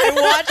 I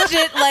watched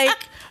it like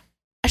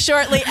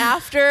shortly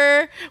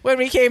after when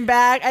we came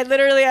back. I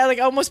like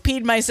almost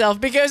peed myself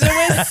because it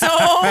was so.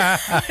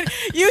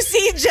 You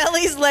see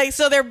Jelly's legs,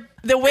 so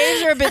the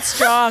waves are a bit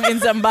strong in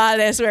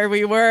Zambales where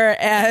we were,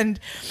 and.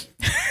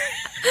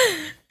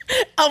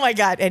 Oh my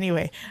God.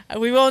 Anyway,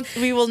 we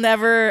will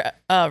never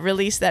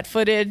release that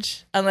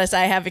footage unless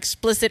I have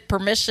explicit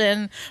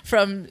permission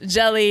from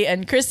Jelly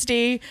and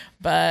Christy,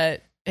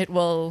 but it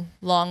will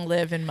long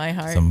live in my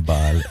heart.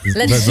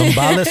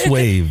 Zambales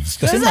waves.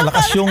 Kasi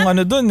malakas yung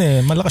ano dun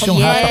eh. Malakas yung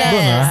hatak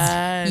dun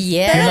ha.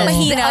 Yes. Pero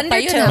mahina pa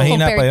yun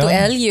Mahina compared pa to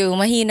yun? LU.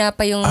 Mahina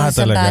pa yung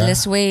talaga?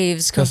 Zambales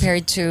waves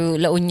compared to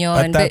La Union.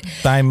 At that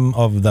time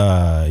of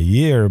the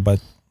year, but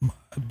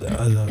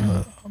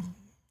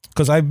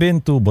because I've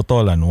been to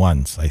Botolan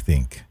once, I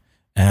think,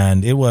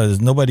 and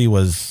nobody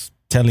was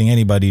telling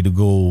anybody to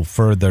go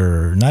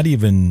further, not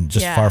even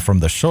just far from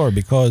the shore,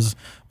 because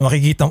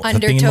makikita mo, sa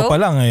tingin mo pa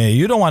lang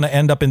you don't want to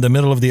end up in the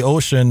middle of the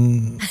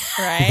ocean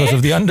because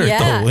of the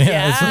undertow.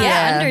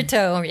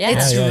 Undertow. Yeah.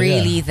 It's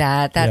really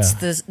that. That's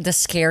the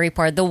scary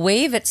part. The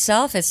wave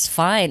itself is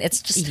fine.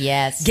 It's just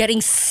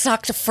getting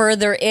sucked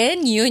further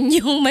in. Yun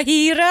yung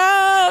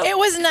mahirap. It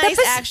was nice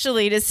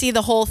actually to see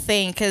the whole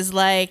thing because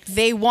like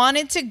they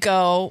wanted to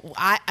go.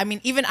 I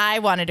mean, even I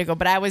wanted to go,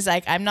 but I was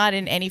like, I'm not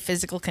in any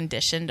physical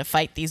condition to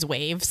fight these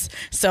waves,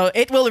 so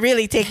it will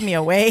really take me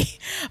away.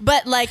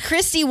 But like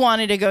Christy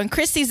wanted to go, and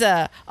Christy's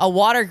a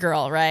water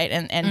girl, right?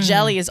 And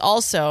Jelly is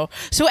also.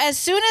 So as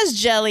soon as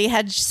Jelly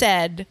had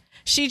said,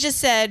 she just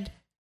said,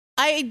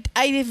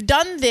 I've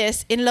done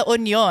this in La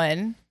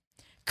Union.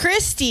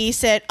 Christy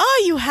said,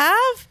 oh, you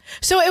have?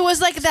 So it was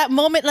like that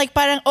moment, like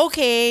parang,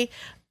 okay,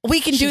 we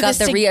can do this. She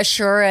got the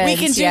reassurance. We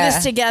can do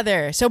this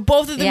together. So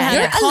both of them had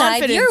You're the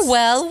confidence. alive, you're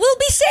well, we'll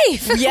be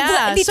safe.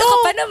 Yeah. Dito ka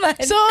pa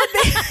naman. So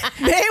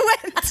they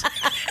went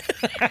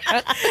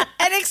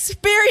and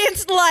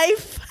experienced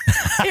life.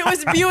 It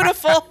was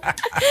beautiful.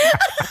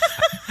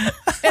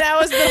 And I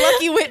was the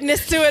lucky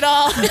witness to it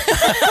all.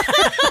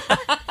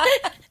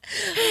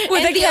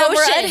 With a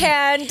camera at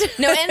hand.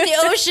 No, and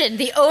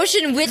the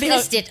ocean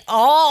witnessed it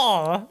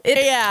all.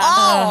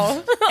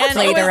 All. And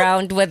Played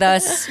around with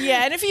us.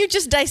 Yeah, and if you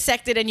just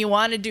dissect it and you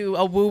want to do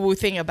a woo-woo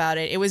thing about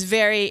it, it was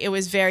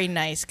very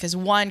nice because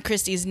one,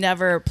 Christy's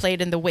never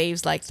played in the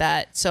waves like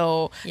that,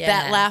 so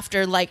that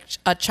laughter, like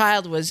a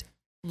child, was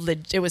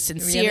it was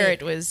sincere.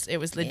 Really? It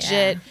was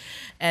legit,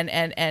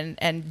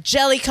 and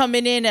Jelly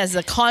coming in as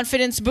a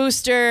confidence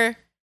booster.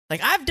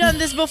 Like, I've done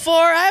this before.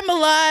 I'm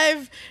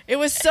alive. It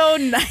was so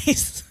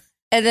nice.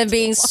 And then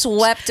being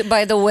swept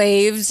by the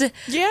waves.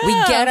 Yeah. We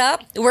get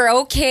up, we're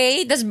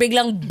okay. That's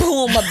biglang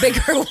boom, a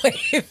bigger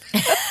wave.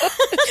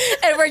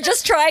 And we're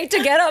just trying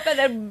to get up and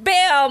then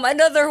bam,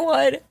 another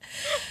one.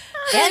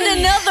 And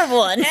another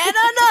one. And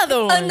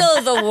another one.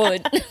 Another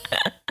one.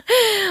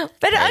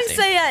 But I'm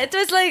saying, it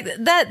was like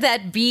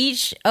that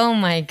beach. Oh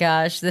my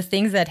gosh, the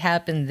things that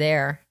happened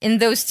there in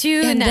those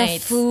 2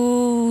 nights.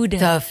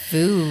 The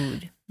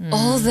food.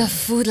 All the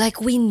food,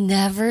 like we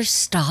never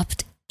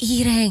stopped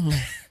eating.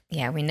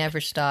 Yeah, we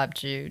never stopped,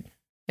 Jude.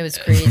 It was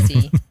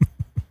crazy.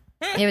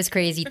 It was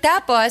crazy.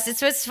 Tapos,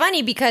 it was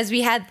funny because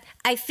we had,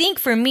 I think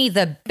for me,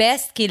 the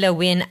best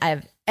kilawin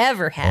I've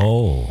ever had.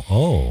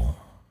 Oh.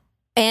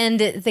 And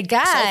the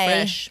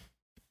guy,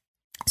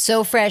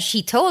 so fresh.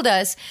 He told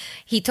our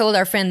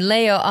friend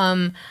Leo,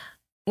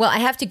 well, I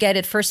have to get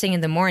it first thing in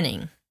the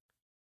morning.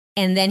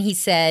 And then he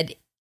said,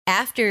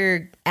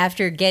 after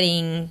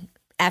getting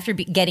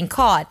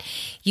caught,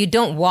 you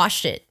don't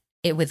wash it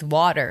with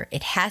water.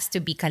 It has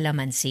to be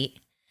calamansi.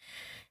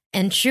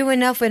 And true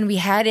enough, when we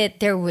had it,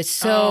 there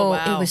was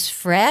it was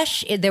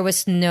fresh. There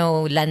was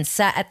no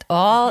lansa at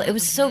all. It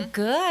was so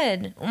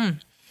good.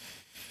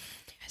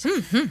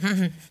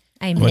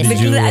 I What miss did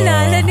you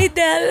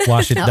it.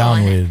 wash it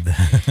down with?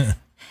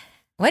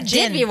 What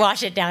Gin. did we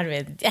wash it down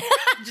with?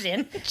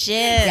 Gin.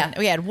 Yeah.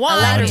 We had A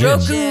wine. lot of Gin.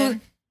 Roku.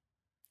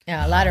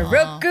 Yeah, a lot of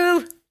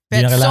Roku.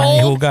 Hindi na kailangan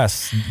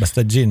ihugas.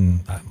 Basta gin.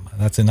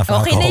 That's enough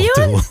Okay na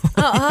alcohol yun.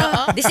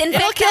 too. Disinfectant.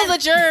 It'll kill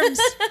the germs.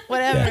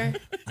 Whatever.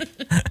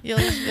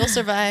 You'll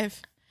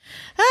survive.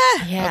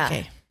 Yeah.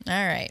 Okay.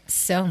 All right.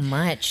 So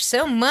much.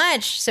 So,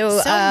 much.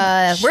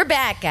 We're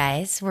back,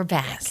 guys. We're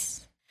back.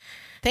 Yes.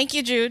 Thank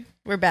you, Jude.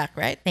 We're back,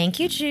 right? Thank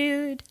you,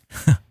 Jude.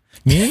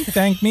 Me?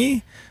 Thank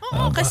me?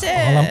 Kasi.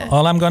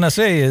 All I'm gonna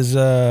say is,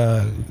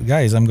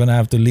 guys, I'm gonna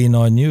have to lean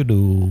on you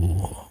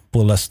to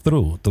pull us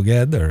through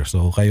together.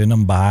 So kayo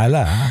nang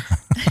bahala.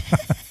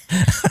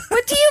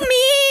 What do you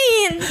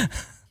mean?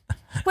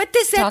 What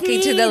does that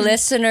Talking mean? to the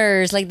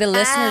listeners. Like the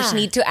listeners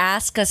need to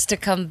ask us to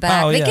come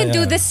back. They can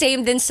do the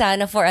same din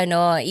sana for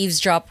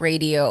Eavesdrop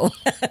Radio.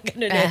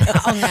 Ganun din.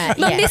 Oo nga,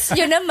 Ma-miss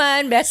nyo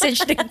naman.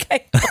 Message din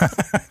kayo.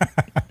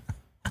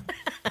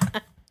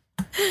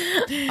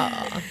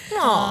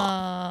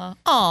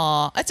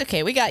 Aw. That's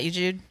okay. We got you,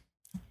 Jude.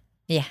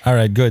 Yeah. All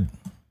right, good.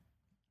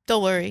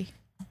 Don't worry.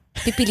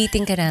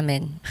 Pipilitin ka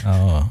namin.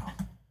 Oh.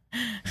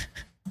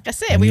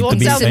 Kasi I we need, won't to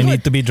be, sound I good.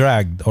 need to be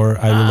dragged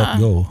or I will let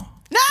go.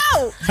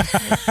 No!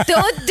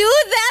 Don't do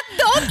that.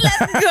 Don't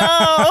let go.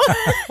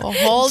 Well,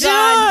 hold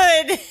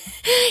on. Jude!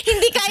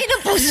 Hindi kaya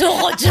ng puso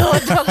ko,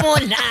 Jude. Wag mo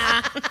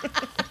na.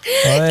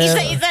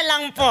 Isa-isa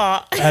lang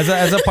po.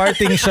 As a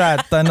parting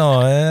shot,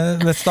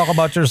 let's talk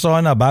about your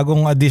sauna.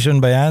 Bagong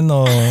addition ba yan?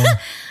 O?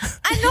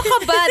 Ano ka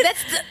ba?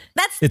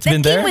 It's that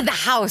been there? came with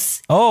the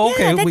house. Oh,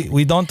 okay. Yeah,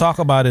 we don't talk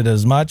about it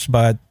as much,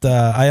 but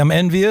I am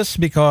envious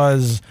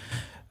because,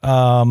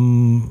 I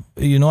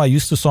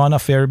used to sauna a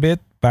fair bit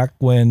back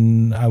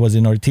when I was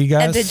in Ortigas.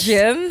 At the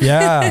gym?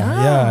 Yeah,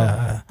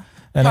 yeah.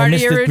 And Part I of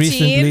missed your it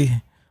routine?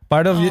 recently.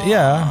 Part of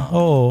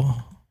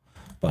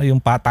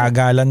yung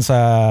patagalan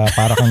sa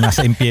para kang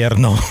nasa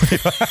impyerno.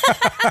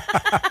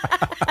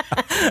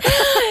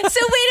 So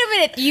wait a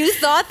minute. You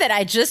thought that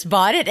I just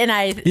bought it and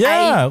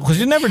because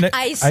you never.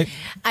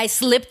 I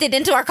slipped it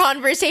into our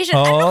conversation.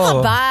 Oh. Ano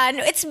ka ba?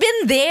 It's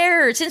been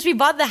there since we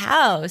bought the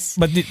house.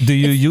 But do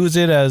you use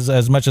it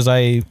as much as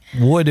I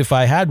would if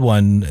I had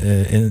one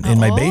in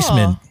my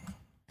basement?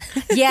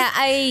 Yeah,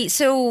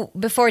 so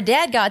before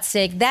Dad got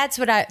sick, that's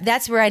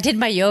where I did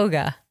my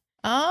yoga.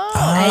 Oh.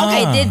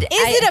 I did.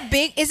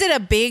 Is it a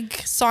big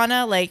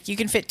sauna? Like you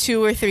can fit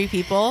 2 or 3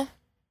 people?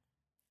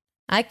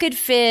 I could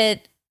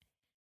fit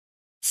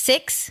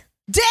 6.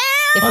 Damn!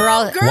 If we're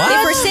all, Girl!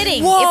 if we're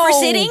sitting, Whoa! if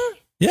we're sitting,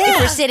 Yeah. if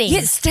we're sitting.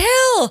 Yeah,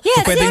 still.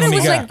 Yes, So pwedeng It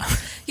was humiga. like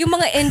yung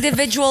mga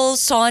individual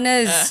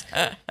saunas.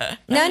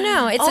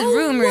 No, it's a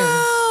room.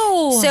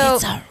 Wow. So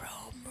It's a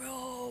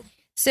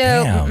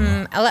So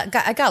Damn.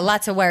 I got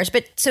lots of wires,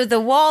 but so the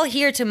wall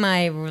here to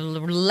my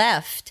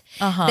left,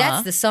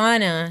 that's the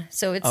sauna.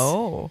 So it's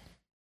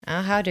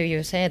how do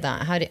you say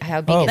that?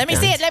 How big? Oh. is Let me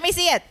that? see it. Let me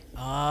see it.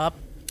 Up.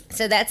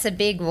 So that's a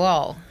big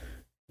wall.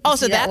 Oh, You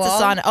so see that that's a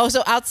wall? sauna. Oh,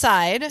 so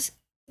outside.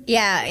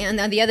 Yeah, and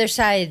on the other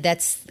side,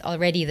 that's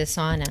already the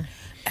sauna.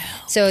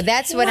 So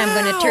that's what I'm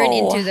going to turn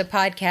into the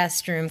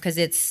podcast room because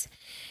it's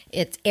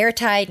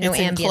airtight, no It's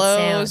ambient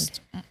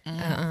enclosed.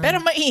 sound. Pero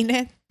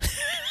mainit.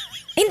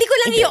 Hindi ko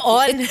lang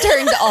yun. It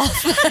turned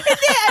off.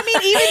 Hindi, I mean,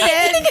 even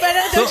then. Pero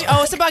don't you,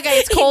 sabagay,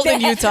 it's cold in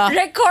Utah.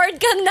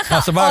 Record kang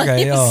sabagay,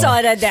 naka-on yung oh.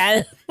 sauna,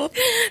 Dal.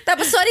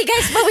 Tapos, sorry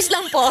guys, pawis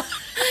lang po.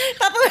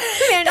 Tapos,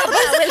 meron ako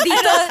towel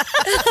dito.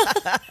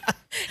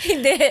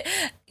 Hindi.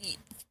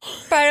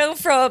 Parang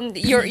from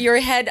your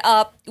head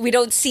up, we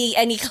don't see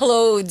any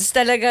clothes.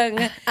 Talagang...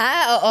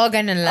 Oo,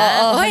 ganun lang.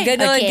 Oo, Oy,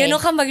 ganun. okay.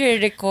 Ganun ka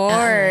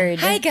magre-record.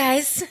 Hi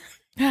guys.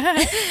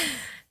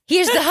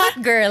 Here's the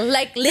hot girl,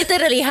 like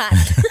literally hot.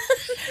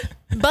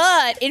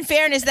 But in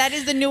fairness, that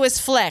is the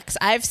newest flex.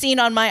 I've seen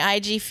on my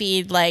IG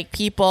feed like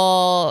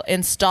people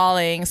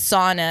installing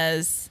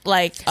saunas,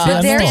 like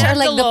But theirs are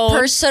like the standalone.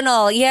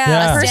 personal,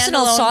 Yeah.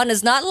 personal Standalone.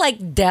 saunas, not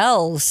like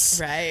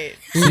Dell's. Right.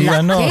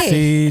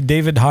 Si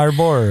David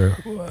Harbour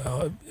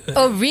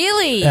Oh,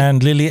 really?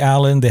 and Lily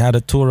Allen, they had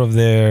a tour of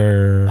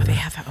their They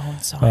have their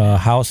own sauna.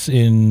 house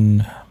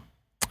in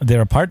their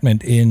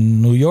apartment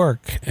in New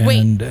York. Wait,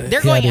 And they're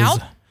he had going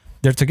out?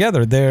 They're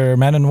together. They're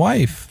man and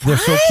wife. They're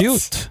so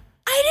cute.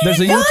 There's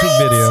a YouTube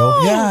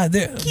video. Yeah,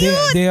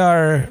 they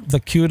are the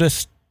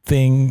cutest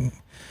thing.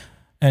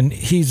 And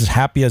he's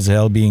happy as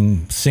hell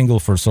being single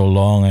for so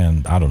long.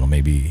 And I don't know,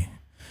 maybe,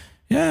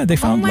 yeah, they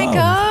found love.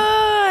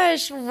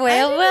 Gosh. I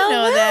Well, didn't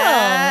know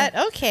that.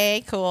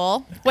 Okay,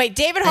 cool. Wait,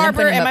 David Alam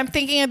ko Harbour. na Am ba- I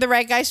thinking of the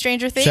right guy?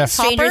 Stranger Things. Chef.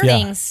 Stranger Hopper? Yeah.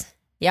 Things.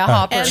 Yeah,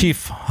 Hopper.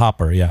 Chief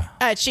Hopper, yeah.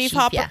 Chief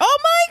Hopper. yeah. Oh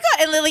my god!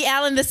 And Lily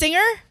Allen, the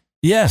singer,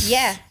 Yes.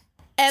 Yeah.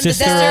 and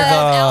Sister the sister of,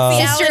 of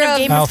Alfie Sister Allen of of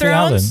Game of Alfie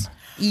Thrones. Allen.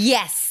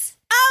 Yes.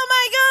 Oh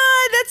my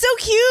god, that's so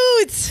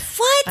cute.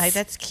 What? Ay,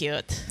 that's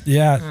cute.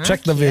 Yeah,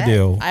 check the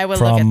video. I will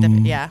from look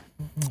at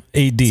the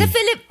AD.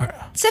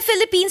 Sa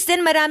Philippines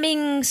din,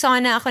 maraming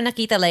sauna ako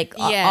nakita. Like,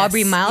 Yes,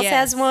 Aubrey Miles yes.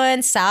 has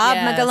one. Saab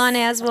Yes. Magalona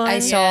has one. I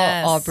saw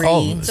Yes. Aubrey.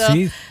 Oh, So,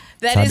 see?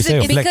 that Sabi is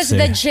sa'yo, it- flex Because eh.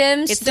 the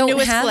gyms It's the don't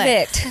newest have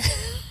flex. it.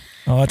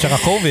 Oh, tsaka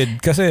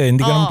COVID kasi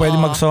hindi ka naman pwede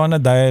mag-sauna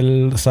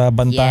dahil sa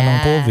banta ng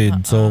Yeah. COVID.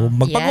 So,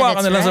 magpagawa ka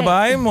that's na lang sa right.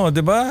 bahay mo,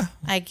 di ba?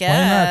 I Why not?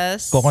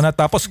 guess. Coconut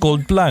tapos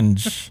cold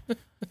plunge.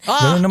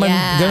 Oh,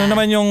 Ganun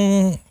naman yung,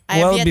 I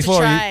have yet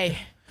before, to try.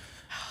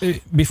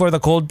 before the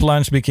cold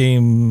plunge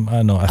became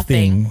a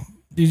thing,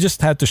 you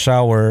just had to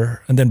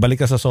shower and then balik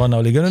ka sa sauna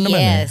ulit. Ganun naman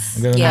Yes.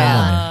 eh. Ganun Yeah.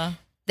 naman eh.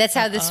 That's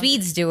how the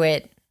Swedes do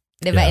it.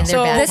 Diba? Yeah. In their So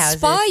the bathhouses.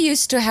 spa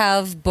used to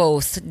have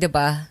both,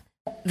 diba?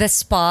 The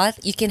spa,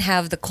 you can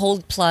have the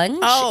cold plunge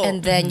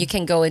and then you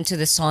can go into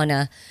the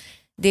sauna.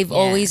 They've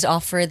always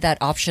offered that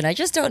option. I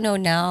just don't know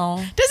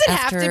now. Does it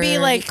have to be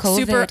after like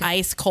super COVID.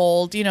 ice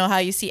cold? You know how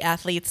you see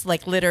athletes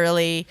like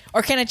literally,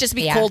 or can it just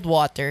be cold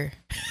water?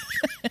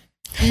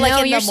 Like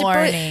No, in you're the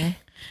morning.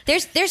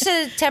 There's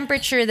a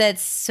temperature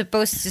that's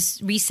supposed to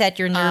reset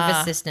your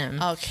nervous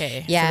system.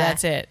 Okay, Yeah, so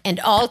that's it. and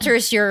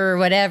alters your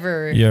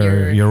whatever.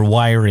 Your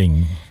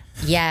wiring.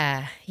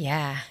 Yeah.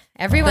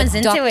 Everyone's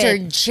into Dr.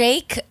 it.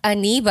 Jake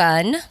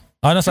Aniban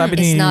Ano sabi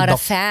is ni not a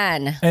Doc?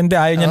 fan Hindi,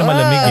 ayaw niya na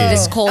malamig eh. of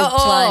this cold Oo.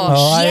 plunge.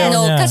 Oh, ayaw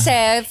No, niya. kasi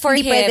for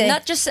Hindi him, pwede.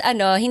 not just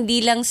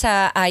hindi lang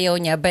sa ayaw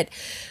niya, but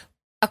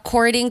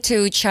according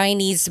to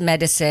Chinese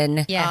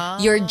medicine, Yeah.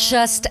 you're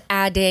just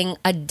adding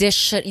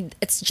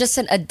it's just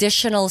an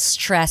additional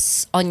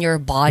stress on your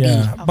body.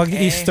 Yeah. Pag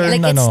Eastern,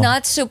 Like it's ano,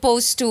 not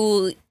supposed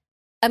to,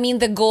 I mean,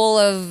 the goal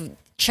of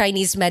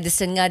Chinese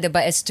medicine nga, diba,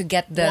 is to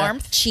get the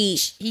Warmth?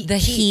 the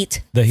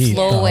heat The heat,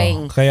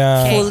 flowing oo.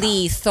 Kaya-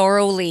 fully,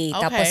 thoroughly.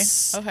 Okay,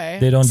 Tapos, okay.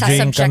 they don't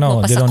drink, sasubject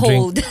mo pa they sa don't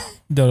cold. drink,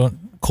 they don't,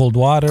 cold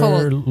water,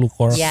 Cold.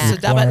 lukewarm. Yeah. So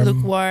dapat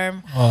lukewarm.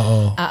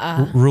 Oo.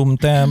 Room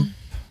temp.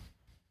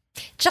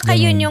 Tsaka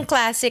yun yung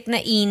classic na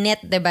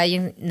init, diba?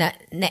 Yung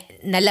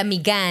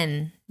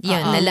nalamigan.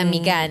 Yun,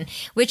 nalamigan.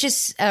 Which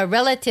is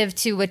relative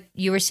to what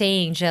you were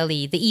saying,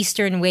 Jelly. The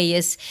Eastern way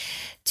is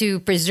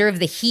to preserve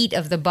the heat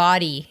of the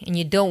body and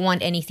you don't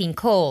want anything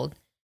cold.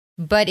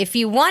 But if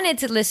you wanted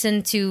to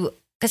listen to,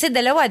 kasi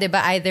dalawa, diba?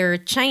 Either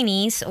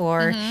Chinese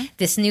or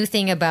this new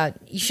thing about,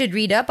 you should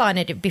read up on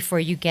it before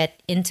you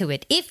get into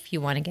it, if you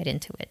want to get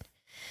into it.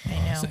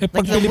 Pag the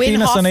Pilipinas,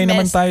 Wim Hof sanay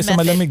naman tayo sa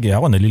method. malamig eh.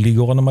 Ako,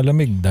 naliligo ko na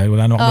malamig dahil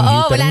wala na akong Oo,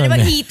 heater wala nun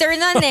namang eh. heater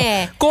nun eh.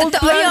 Cold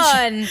Totoo plunge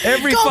yun.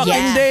 every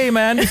fucking day,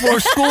 man,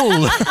 before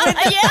school.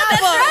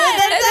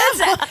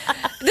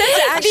 that's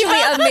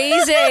actually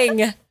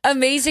amazing.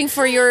 Amazing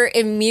for your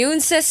immune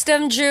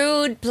system,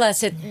 Jude.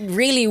 Plus, it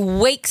really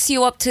wakes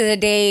you up to the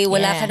day.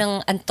 Wala Yeah. ka ng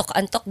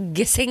antok-antok,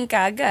 gising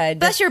ka agad.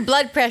 Plus your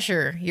blood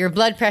pressure. Your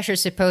blood pressure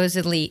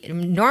supposedly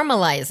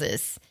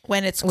normalizes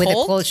When it's with a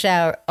cold? cold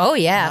shower. Oh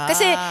yeah.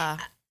 Kasi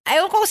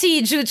ayaw ko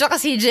si Jude tsaka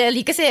si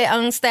Jelly kasi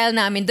ang style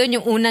namin doon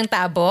yung unang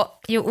tabo,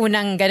 yung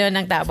unang gano'n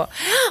ng tabo.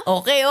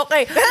 Okay.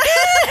 Tapos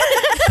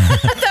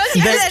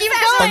yun, keep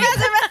going.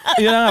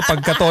 Yun na nga,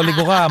 pag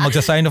katoliko ka,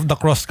 magsa-sign of the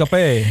cross ka pa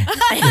eh.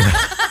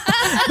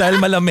 Dahil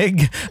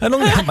malamig.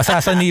 Anong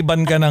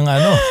masasaniban ka ng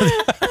ano?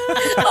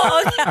 Oh,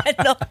 God,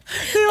 no.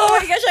 Oh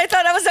my gosh, I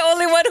thought I was the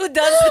only one who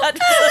does that.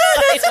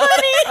 That's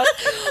funny.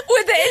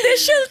 With the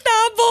initial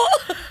tabo.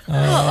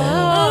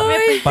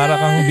 Para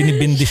kang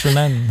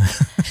binibindisyonan.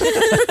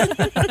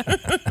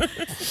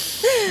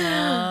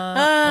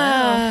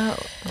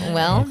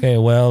 Well, Okay,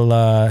 well,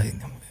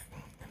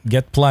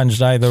 get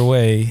plunged either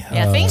way.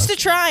 Yeah, things to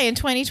try in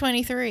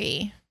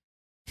 2023.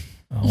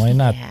 Why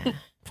not?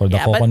 For the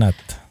Yeah, but- coconut.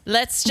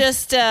 Let's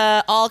just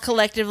all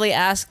collectively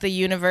ask the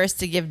universe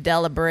to give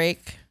Del a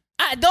break.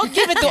 Don't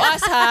give it to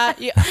us, ha,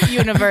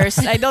 universe.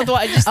 I don't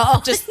want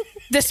just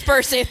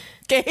disperse it.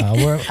 Okay.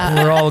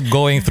 We're all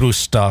going through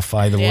stuff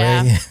either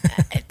way.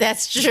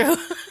 That's true.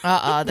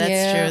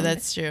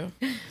 That's true.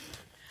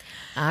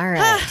 All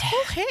right.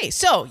 Okay.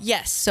 So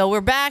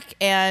we're back,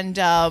 and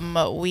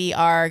we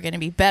are going to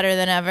be better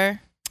than ever.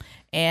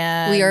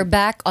 And we are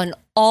back on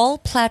all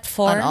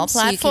platforms. On all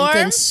platforms. So you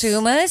can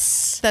consume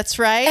us. That's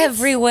right.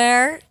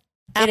 Everywhere.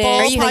 Apple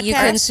that you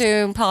Podcasts.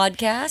 consume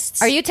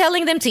podcasts. Are you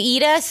telling them to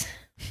eat us?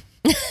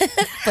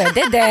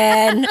 Pwede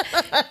din.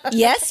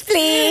 Yes,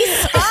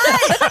 please.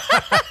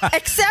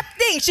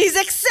 Accepting. She's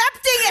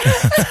accepting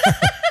it.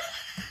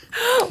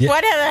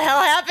 What the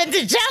hell happened to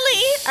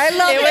Jelly? I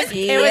love it.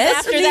 It was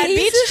after that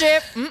beach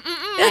trip.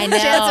 I know.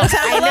 She had some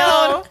time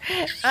alone.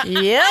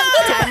 Yep.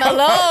 Time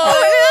alone.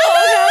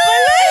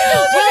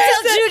 We'll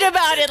tell Jude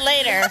about it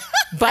later.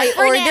 But I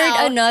for ordered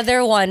now,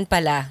 another one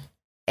pala.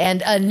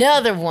 and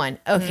another one.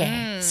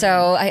 Okay.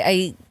 So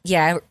I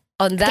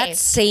on that Okay.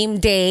 same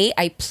day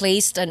I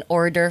placed an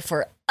order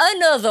for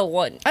another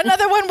one.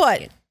 Another one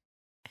what?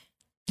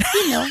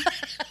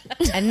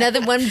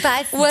 Another one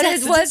by What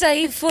it was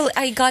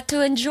I got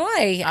to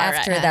enjoy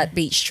after right. that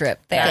beach trip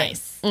there.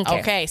 Nice.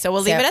 Okay, so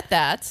we'll leave it at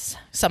that.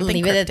 Something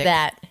Leave it at cryptic.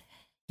 that.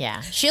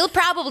 Yeah. She'll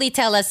probably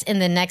tell us in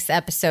the next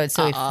episode.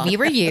 So if we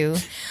were you,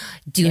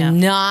 do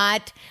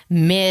not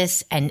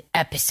miss an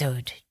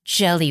episode.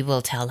 Jelly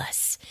will tell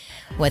us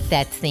what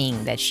that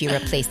thing that she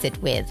replaced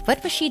it with.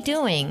 What was she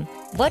doing?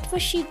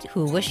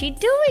 Who was she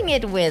doing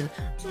it with?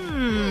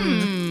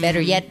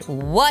 Better yet,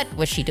 what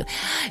was she doing?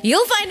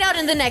 You'll find out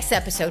in the next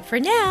episode. For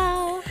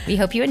now, we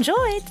hope you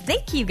enjoyed.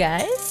 Thank you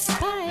guys.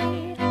 Bye.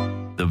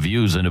 The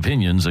views and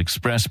opinions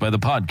expressed by the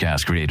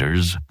podcast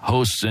creators,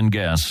 hosts, and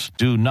guests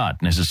do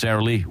not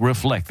necessarily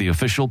reflect the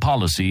official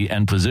policy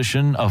and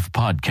position of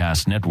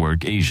Podcast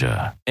Network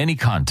Asia. Any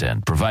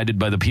content provided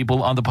by the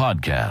people on the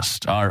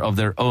podcast are of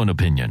their own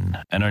opinion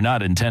and are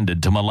not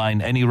intended to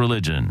malign any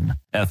religion,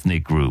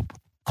 ethnic group,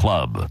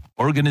 club,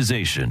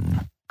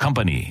 organization,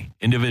 company,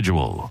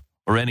 individual,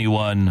 or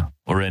anyone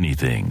or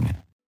anything.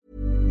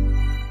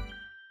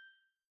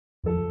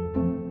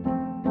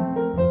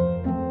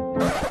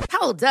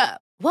 Hold up.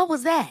 What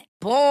was that?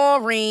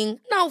 Boring.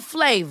 No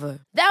flavor.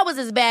 That was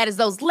as bad as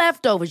those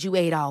leftovers you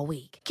ate all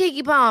week.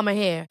 Keke Palmer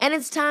here, and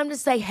it's time to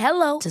say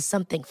hello to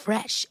something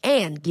fresh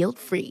and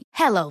guilt-free.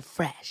 Hello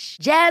Fresh.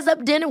 Jazz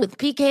up dinner with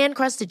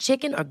pecan-crusted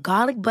chicken or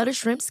garlic butter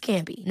shrimp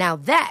scampi. Now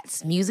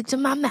that's music to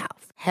my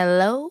mouth.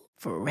 Hello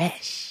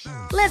Fresh.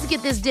 Let's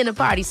get this dinner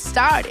party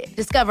started.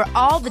 Discover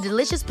all the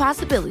delicious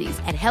possibilities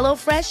at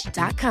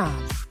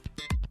HelloFresh.com.